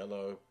 Sample the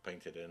yellow,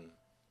 paint it in.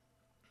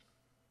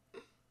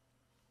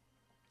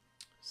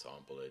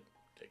 Sample it,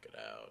 take it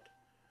out.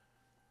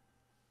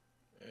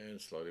 And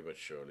slowly but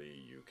surely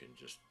you can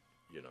just,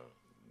 you know,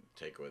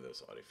 take away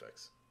those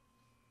artifacts.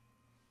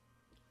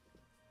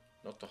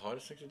 Not the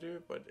hardest thing to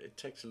do, but it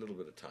takes a little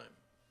bit of time.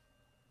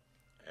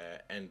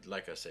 And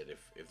like I said,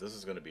 if this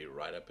is going to be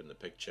right up in the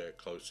picture,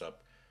 close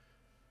up,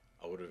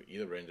 I would have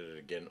either rendered it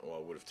again or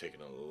I would have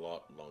taken a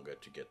lot longer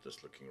to get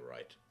this looking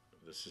right.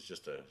 This is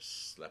just a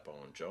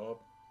slap-on job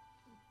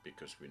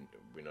because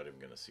we're not even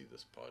going to see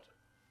this part.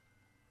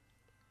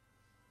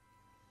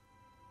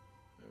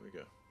 There we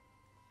go.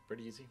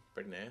 Pretty easy,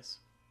 pretty nice.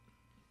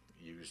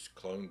 Use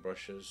clone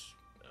brushes,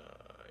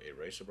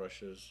 eraser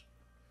brushes,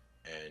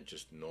 and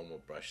just normal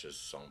brushes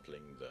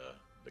sampling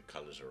the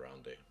colors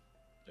around there.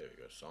 There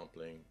we go,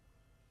 sampling,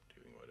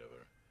 doing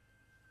whatever.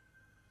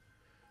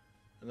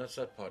 And that's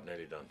that part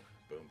nearly done.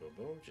 Boom, boom,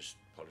 boom, just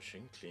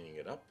polishing, cleaning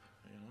it up,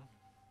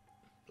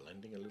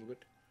 blending a little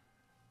bit.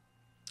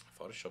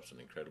 Photoshop's an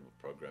incredible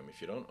program.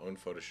 If you don't own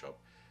Photoshop,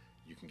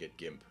 you can get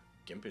GIMP.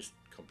 GIMP is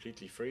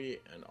completely free,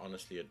 and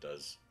honestly it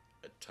does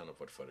a ton of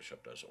what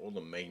Photoshop does. All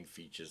the main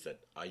features that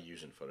I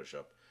use in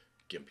Photoshop,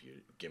 GIMP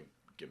you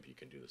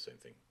can do the same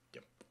thing.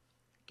 GIMP.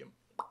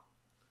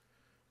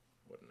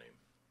 What a name.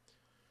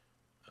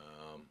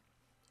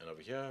 And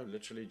over here,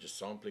 literally just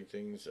sampling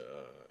things,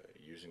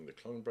 using the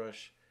clone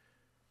brush,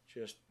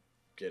 just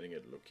getting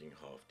it looking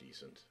half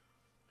decent.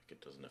 Like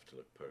it doesn't have to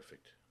look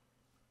perfect.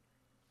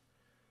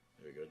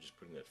 There we go, just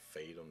putting that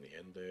fade on the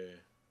end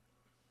there.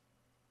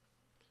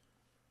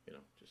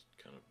 Just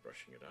kind of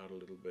brushing it out a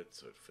little bit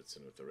so it fits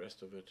in with the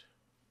rest of it.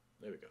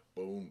 There we go.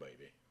 Boom,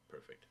 baby.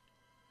 Perfect.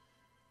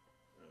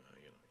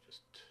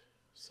 Just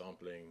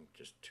sampling,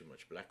 just too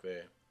much black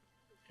there,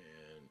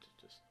 and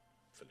just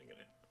filling it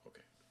in.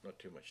 Okay, not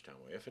too much time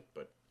or effort,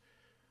 but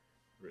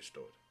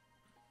restored.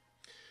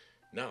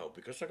 Now,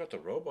 because I got the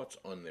robots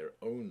on their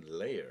own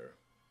layer,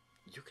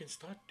 you can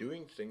start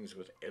doing things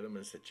with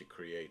elements that you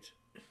create.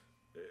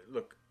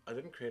 Look, I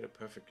didn't create a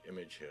perfect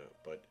image here,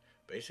 but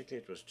basically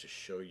it was to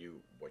show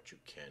you what you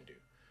can do.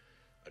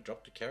 I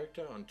dropped the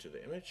character onto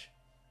the image,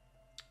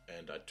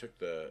 and I took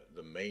the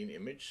main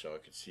image so I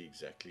could see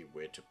exactly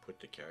where to put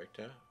the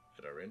character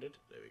that I rendered.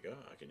 There we go.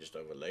 I can just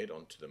overlay it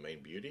onto the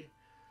main beauty.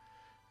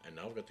 And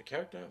now I've got the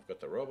character, I've got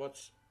the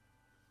robots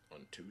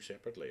on two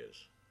separate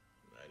layers.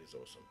 That is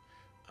awesome.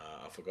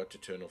 I forgot to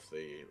turn off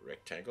the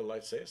rectangle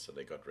lights there, so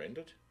they got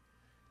rendered.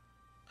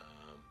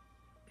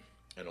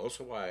 And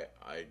also why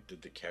I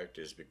did the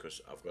character is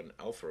because I've got an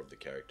alpha of the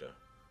character.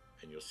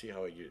 And you'll see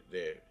how I used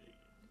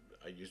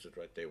it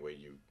right there where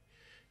you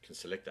can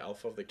select the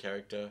alpha of the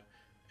character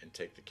and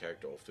take the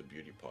character off the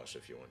beauty pass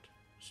if you want.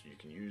 So you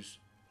can use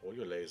all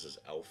your layers as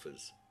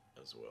alphas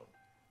as well.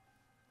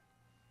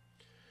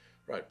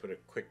 Right, put a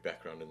quick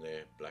background in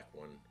there, black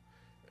one.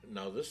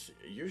 Now this,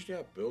 usually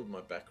I build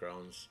my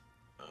backgrounds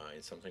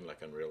in something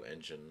like Unreal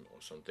Engine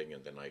or something,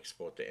 and then I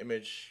export the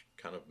image,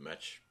 kind of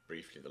match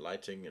briefly the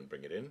lighting and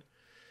bring it in.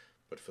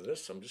 But for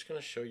this, I'm just going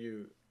to show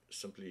you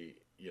simply,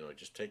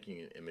 just taking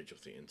an image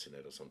of the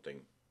internet or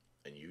something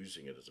and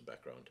using it as a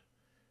background.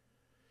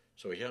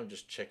 So here I'm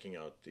just checking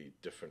out the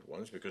different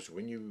ones, because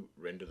when you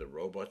render the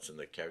robots and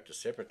the characters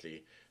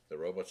separately, the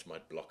robots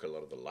might block a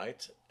lot of the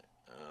light.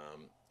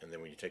 And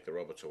then when you take the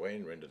robots away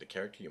and render the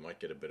character, you might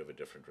get a bit of a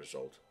different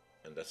result.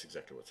 And that's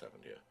exactly what's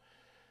happened here.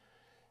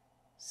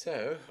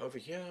 So over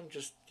here, I'm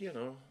just,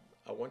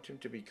 I want him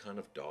to be kind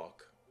of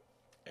dark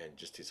and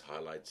just his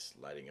highlights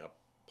lighting up,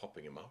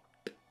 popping him out.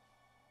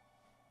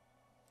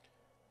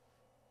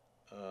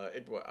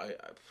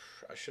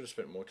 I should have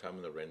spent more time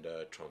on the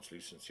render,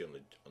 translucency on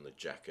the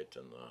jacket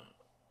and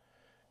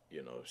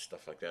the,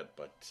 stuff like that.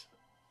 But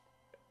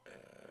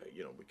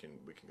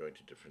we can go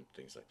into different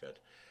things like that.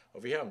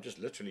 Over here, I'm just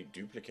literally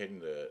duplicating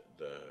the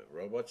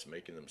robots,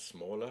 making them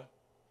smaller,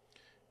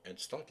 and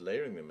start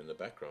layering them in the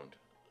background,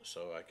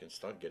 so I can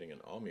start getting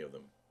an army of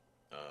them.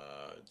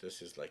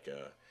 This is like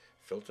a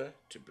filter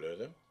to blur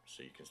them,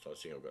 so you can start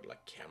seeing I've got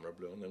like camera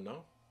blur on them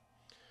now.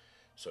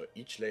 So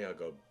each layer I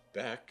go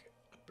back,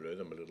 I blur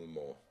them a little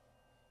more.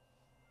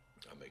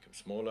 I make them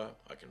smaller,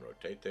 I can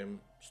rotate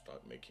them,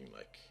 start making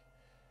like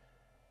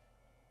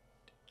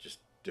just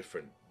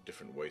different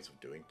ways of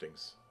doing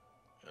things,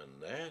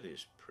 and that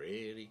is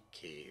pretty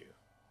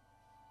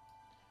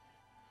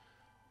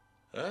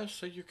cool.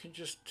 So you can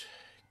just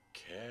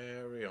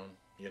carry on,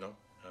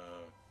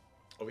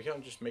 over here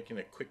I'm just making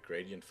a quick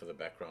gradient for the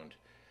background.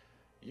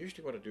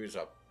 Usually what I do is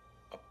I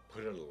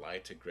put a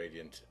lighter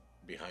gradient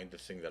behind the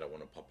thing that I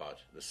want to pop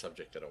out, the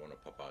subject that I want to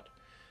pop out.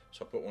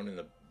 So I put one in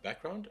the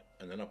background,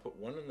 and then I put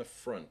one in the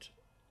front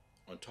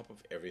on top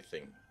of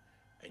everything.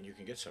 And you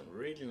can get some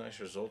really nice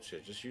results here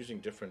just using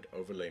different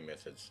overlay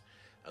methods.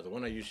 The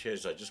one I use here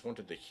is I just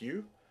wanted the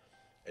hue.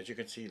 As you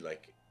can see,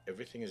 like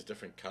everything is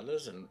different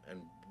colors, and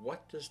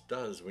what this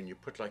does when you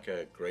put like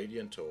a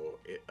gradient or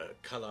a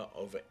color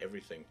over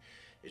everything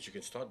is you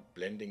can start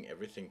blending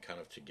everything kind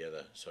of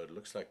together, so it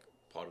looks like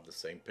part of the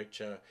same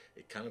picture.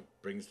 It kind of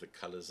brings the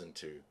colors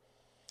into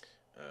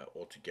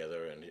all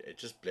together, and it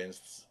just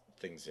blends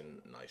things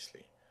in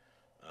nicely.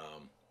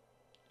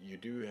 You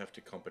do have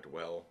to comp it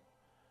well.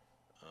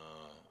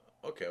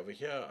 Okay, over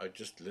here I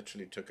just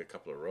literally took a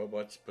couple of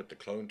robots, put the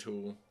clone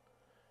tool,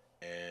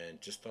 and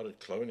just started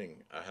cloning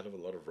a hell of a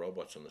lot of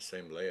robots on the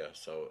same layer.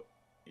 So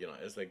you know,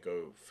 as they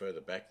go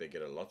further back, they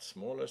get a lot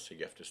smaller, so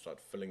you have to start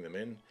filling them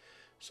in.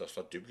 So I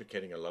start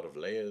duplicating a lot of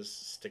layers,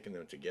 sticking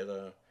them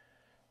together,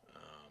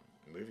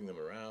 moving them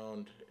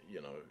around,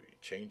 you know,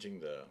 changing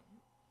the,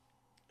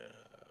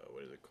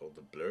 what is it called,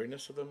 the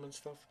blurriness of them and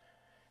stuff,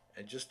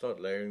 and just start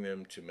layering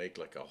them to make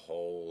like a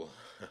whole,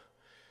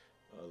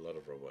 a lot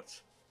of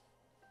robots.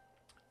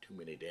 Too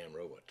many damn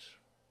robots.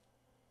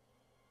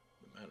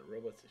 The amount of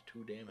robots is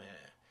too damn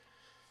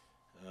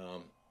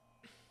high.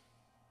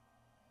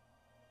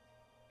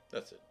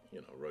 That's it,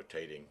 you know,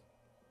 rotating,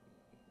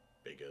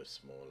 bigger,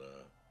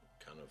 smaller,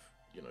 kind of,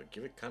 you know,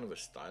 give it kind of a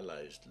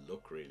stylized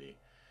look, really.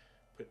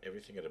 Put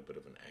everything at a bit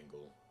of an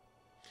angle.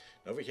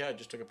 Now over here, I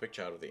just took a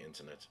picture out of the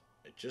internet,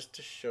 just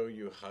to show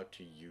you how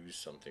to use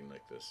something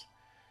like this.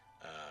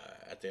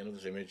 At the end of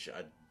this image,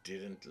 I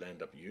didn't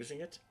land up using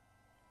it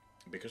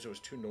because it was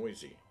too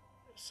noisy.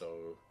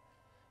 So,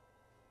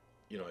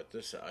 you know, at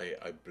this,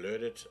 I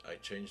blurred it, I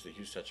changed the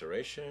hue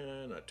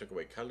saturation, I took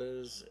away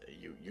colors.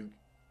 You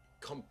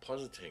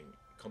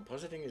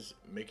compositing is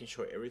making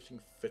sure everything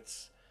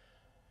fits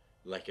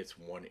like it's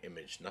one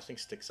image, nothing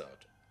sticks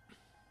out.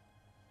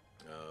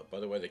 By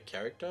the way, the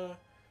character,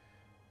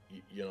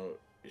 you know,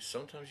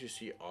 sometimes you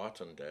see art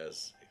on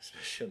Daz,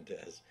 especially on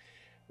Daz,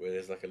 where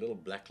there's like a little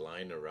black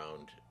line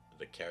around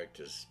the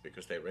characters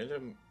because they render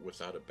them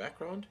without a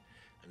background,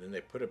 and then they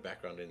put a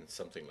background in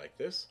something like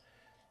this,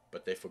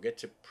 but they forget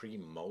to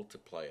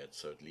pre-multiply it,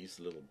 so it leaves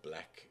a little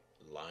black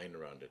line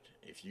around it.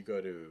 If you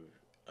go to,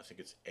 I think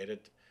it's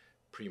edit,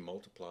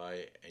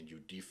 pre-multiply, and you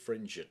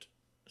defringe it,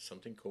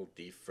 something called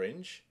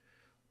defringe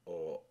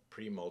or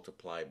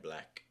pre-multiply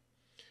black,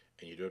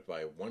 and you do it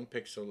by 1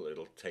 pixel,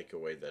 it'll take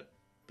away that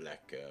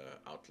black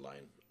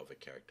outline of a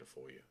character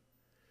for you.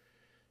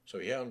 So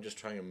here I'm just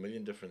trying a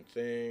million different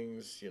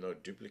things, you know,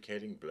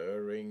 duplicating,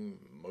 blurring,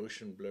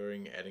 motion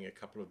blurring, adding a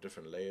couple of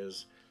different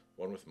layers,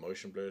 one with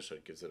motion blur so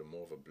it gives it a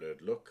more of a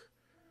blurred look,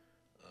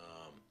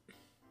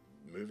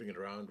 moving it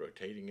around,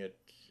 rotating it,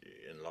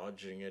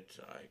 enlarging it.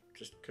 I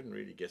just couldn't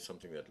really get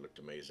something that looked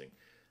amazing.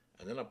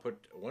 And then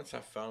once I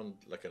found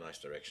like a nice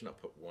direction, I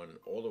put one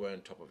all the way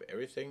on top of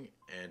everything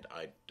and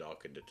I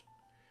darkened it.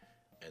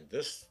 And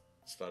this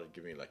started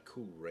giving me like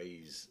cool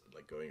rays,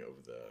 like going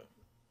over the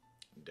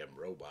damn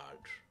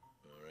robots.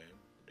 Alright,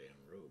 damn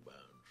robots.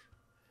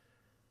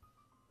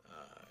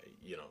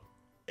 You know,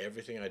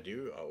 everything I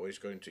do, I always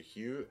go into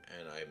hue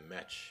and I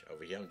match.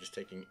 Over here, I'm just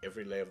taking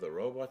every layer of the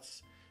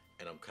robots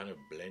and I'm kind of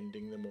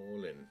blending them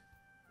all in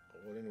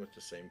with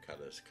the same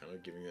colors, kind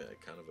of giving it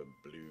a kind of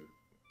a blue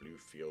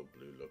feel,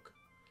 blue look.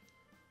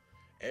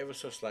 Ever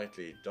so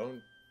slightly,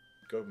 don't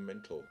go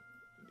mental.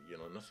 You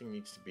know, nothing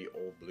needs to be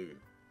all blue.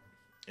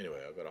 Anyway,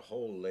 I've got a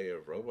whole layer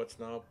of robots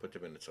now, put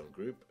them in its own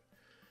group,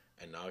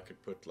 and now I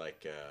could put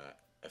like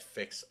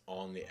effects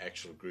on the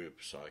actual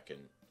group, so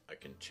I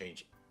can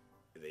change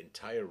the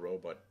entire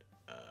robot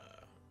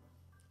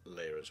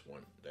layer as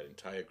one, that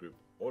entire group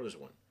all as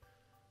one.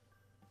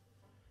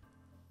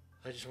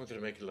 I just wanted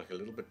to make it like a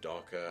little bit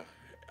darker.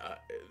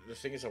 The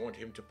thing is, I want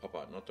him to pop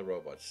out, not the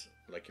robots.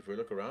 Like if we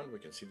look around, we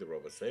can see the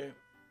robots there,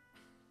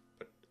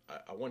 but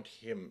I want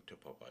him to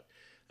pop out.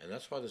 And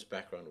that's why this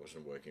background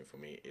wasn't working for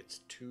me. It's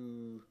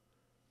too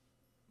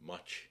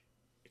much.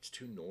 It's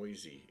too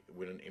noisy.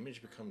 When an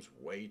image becomes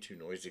way too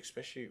noisy,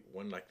 especially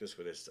one like this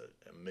where there's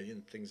a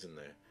million things in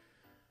there.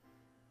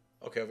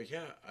 Okay, over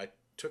here, I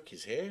took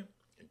his hair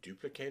and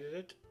duplicated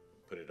it,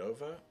 put it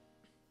over,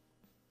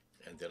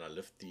 and then I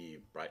lift the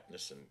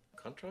brightness and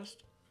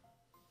contrast.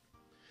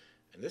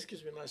 And this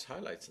gives me nice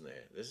highlights in the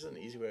hair. This is an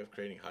easy way of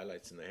creating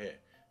highlights in the hair.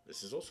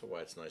 This is also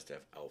why it's nice to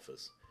have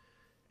alphas.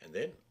 And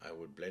then I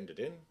would blend it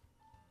in,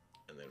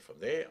 and then from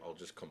there I'll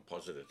just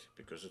composite it.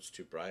 Because it's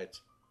too bright,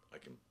 I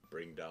can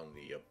bring down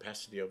the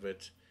opacity of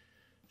it.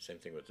 Same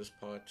thing with this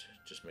part,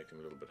 just make them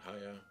a little bit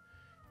higher,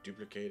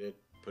 duplicate it,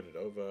 put it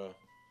over,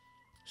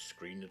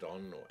 screen it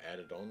on or add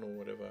it on or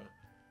whatever,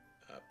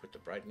 put the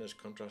brightness,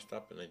 contrast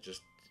up, and then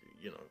just,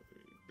 you know,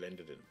 blend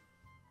it in.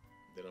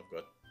 Then I've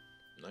got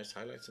nice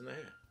highlights in the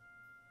hair.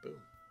 Boom.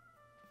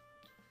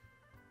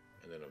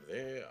 And then over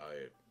there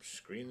I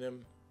screen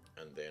them,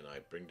 and then I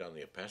bring down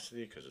the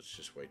opacity because it's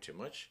just way too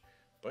much.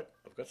 But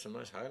I've got some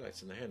nice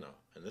highlights in the hair now,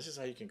 and this is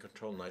how you can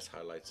control nice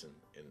highlights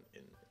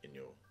in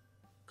your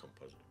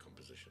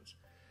compositions.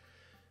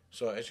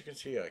 So as you can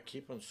see, I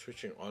keep on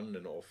switching on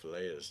and off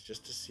layers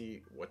just to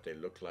see what they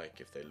look like,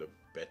 if they look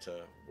better,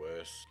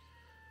 worse,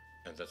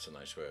 and that's a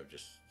nice way of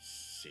just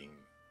seeing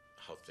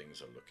how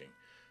things are looking.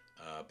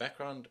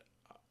 Background,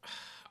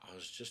 I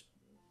was just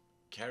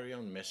carry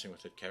on messing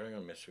with it,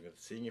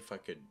 seeing if I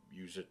could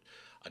use it.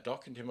 I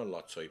darkened him a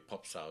lot so he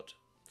pops out.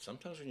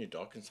 Sometimes when you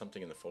darken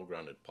something in the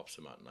foreground, it pops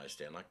him out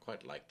nicely, and I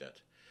quite like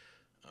that.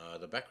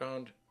 The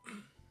background,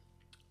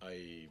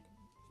 I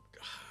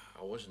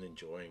wasn't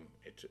enjoying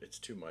it. It's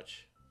too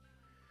much.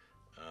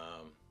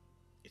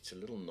 It's a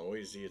little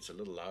noisy, it's a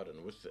little loud,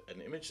 and with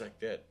an image like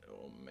that,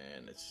 oh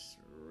man, it's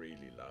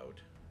really loud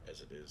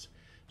as it is.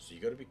 So you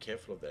got to be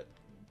careful of that.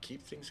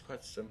 Keep things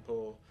quite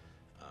simple.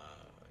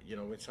 You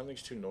know, when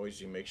something's too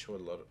noisy, make sure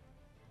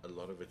a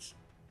lot of it's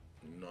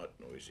not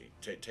noisy.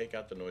 Take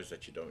out the noise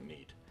that you don't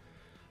need.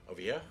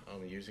 Over here,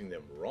 I'm using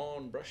them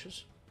Ron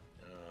brushes.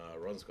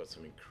 Ron's got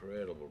some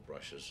incredible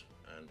brushes,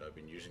 and I've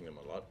been using them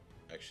a lot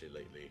actually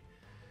lately.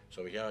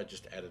 So over here, I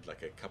just added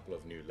like a couple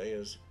of new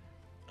layers.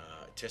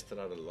 Tested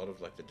out a lot of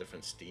like the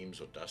different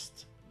steams or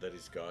dusts that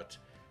he's got,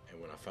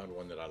 and when I found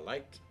one that I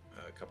liked,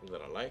 a couple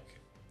that I like,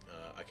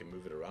 I can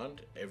move it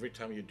around. Every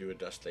time you do a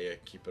dust layer,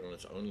 keep it on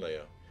its own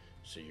layer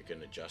so you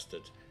can adjust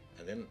it.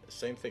 And then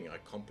same thing, I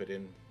comp it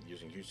in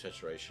using hue,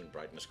 saturation,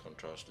 brightness,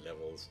 contrast,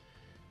 levels,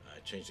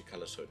 change the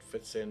color so it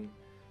fits in.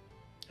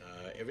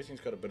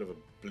 Everything's got a bit of a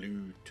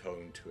blue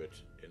tone to it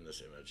in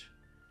this image.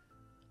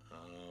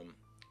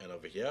 And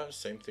over here,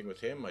 same thing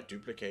with him. I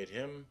duplicate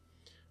him,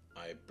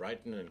 I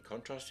brighten and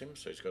contrast him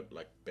so he's got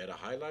like better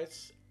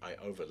highlights. I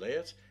overlay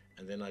it,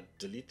 and then I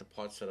delete the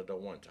parts that I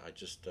don't want. I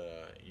just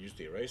use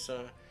the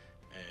eraser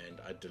and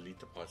I delete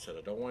the parts that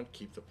I don't want,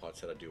 keep the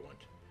parts that I do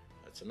want.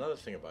 That's another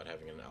thing about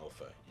having an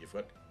alpha. You've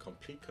got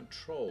complete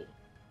control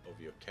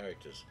over your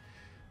characters.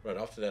 Right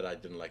after that, I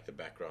didn't like the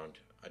background.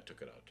 I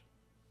took it out.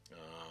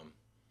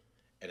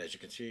 And as you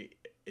can see,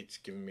 it's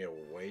giving me a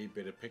way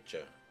better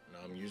picture. Now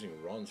I'm using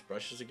Ron's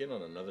brushes again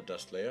on another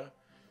dust layer,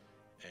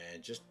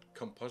 and just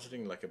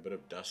compositing like a bit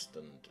of dust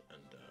and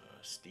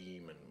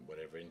steam and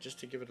whatever, and just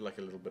to give it like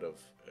a little bit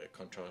of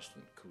contrast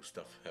and cool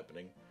stuff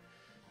happening.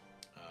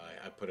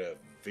 I put a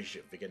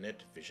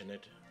vignette, I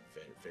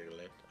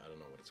don't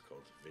know what it's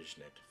called,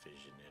 vignette.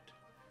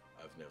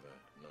 I've never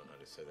known how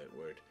to say that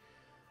word.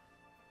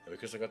 And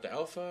because I got the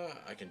alpha,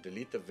 I can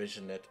delete the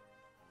vignette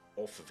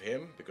off of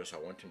him because I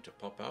want him to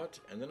pop out,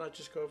 and then I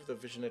just go over the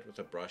vignette with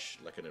a brush,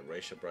 like an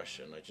eraser brush,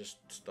 and I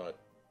just start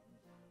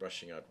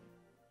brushing out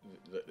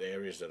the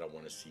areas that I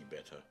want to see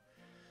better.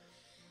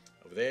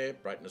 Over there,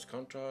 brightness,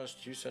 contrast,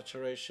 hue,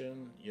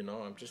 saturation, you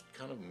know, I'm just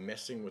kind of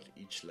messing with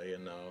each layer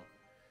now.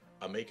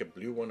 I make a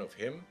blue one of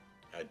him,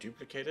 I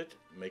duplicate it,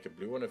 make a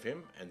blue one of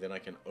him, and then I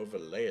can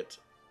overlay it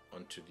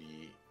onto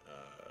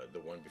the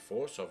one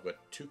before. So I've got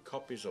two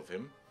copies of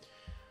him,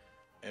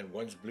 and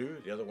one's blue,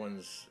 the other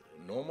one's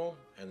normal,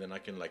 and then I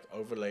can like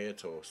overlay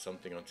it or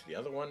something onto the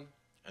other one,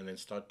 and then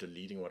start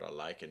deleting what I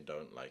like and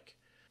don't like.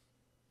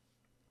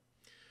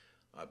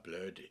 I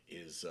blurred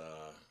his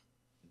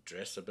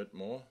dress a bit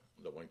more,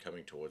 the one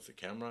coming towards the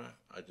camera.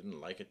 I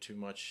didn't like it too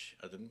much.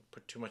 I didn't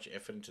put too much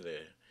effort into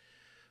there.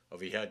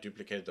 Over here I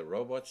duplicated the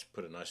robots,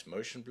 put a nice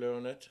motion blur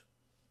on it,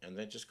 and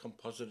then just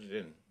composited it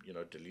in, you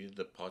know, deleted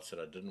the parts that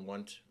I didn't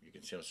want. You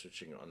can see I'm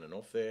switching on and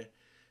off there. It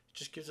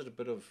just gives it a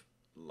bit of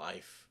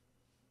life,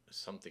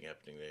 something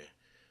happening there.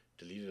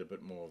 Deleted a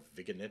bit more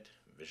vignette,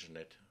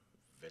 vignette.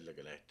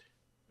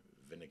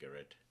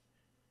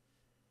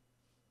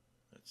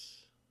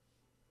 That's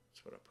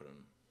what I put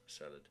on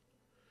salad.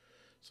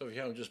 So over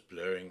here I'm just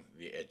blurring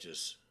the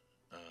edges.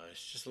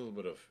 It's just a little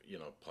bit of, you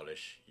know,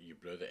 polish. You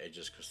blur the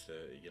edges because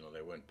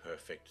they weren't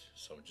perfect,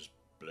 so I'm just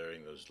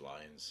blurring those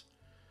lines.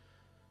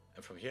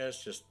 And from here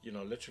it's just, you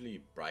know,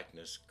 literally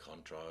brightness,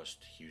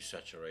 contrast, hue,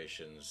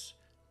 saturations,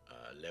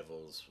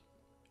 levels.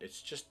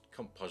 It's just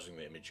compositing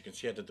the image. You can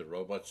see I did the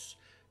robots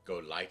go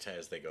lighter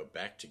as they go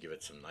back to give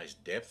it some nice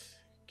depth,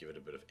 give it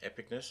a bit of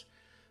epicness.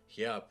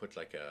 Here I put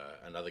like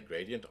another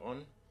gradient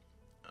on,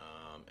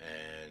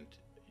 and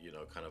you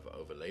know, kind of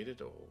overlaid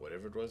it or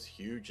whatever it was,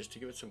 hue, just to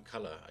give it some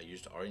color. I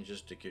used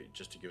oranges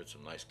just to give it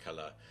some nice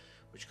color,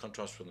 which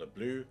contrasts from the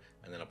blue,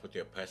 and then I put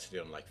the opacity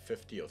on like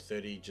 50 or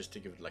 30 just to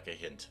give it like a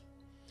hint.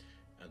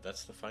 And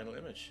that's the final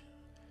image.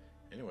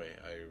 Anyway,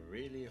 I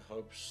really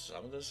hope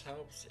some of this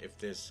helps. If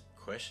there's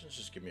questions,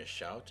 just give me a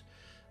shout.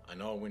 I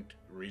know I went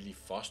really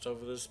fast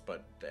over this,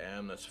 but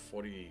damn, that's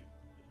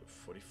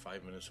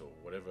 45 minutes or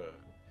whatever.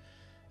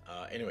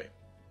 Anyway,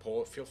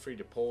 feel free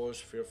to pause,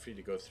 feel free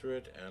to go through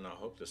it, and I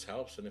hope this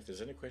helps. And if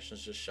there's any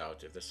questions, just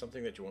shout. If there's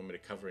something that you want me to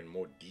cover in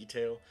more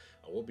detail,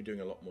 I will be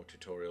doing a lot more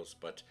tutorials,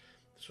 but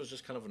this was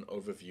just kind of an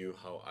overview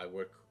how I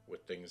work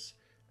with things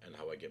and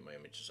how I get my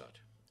images out.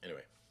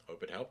 Anyway,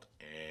 hope it helped,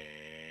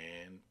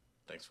 and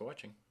thanks for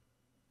watching.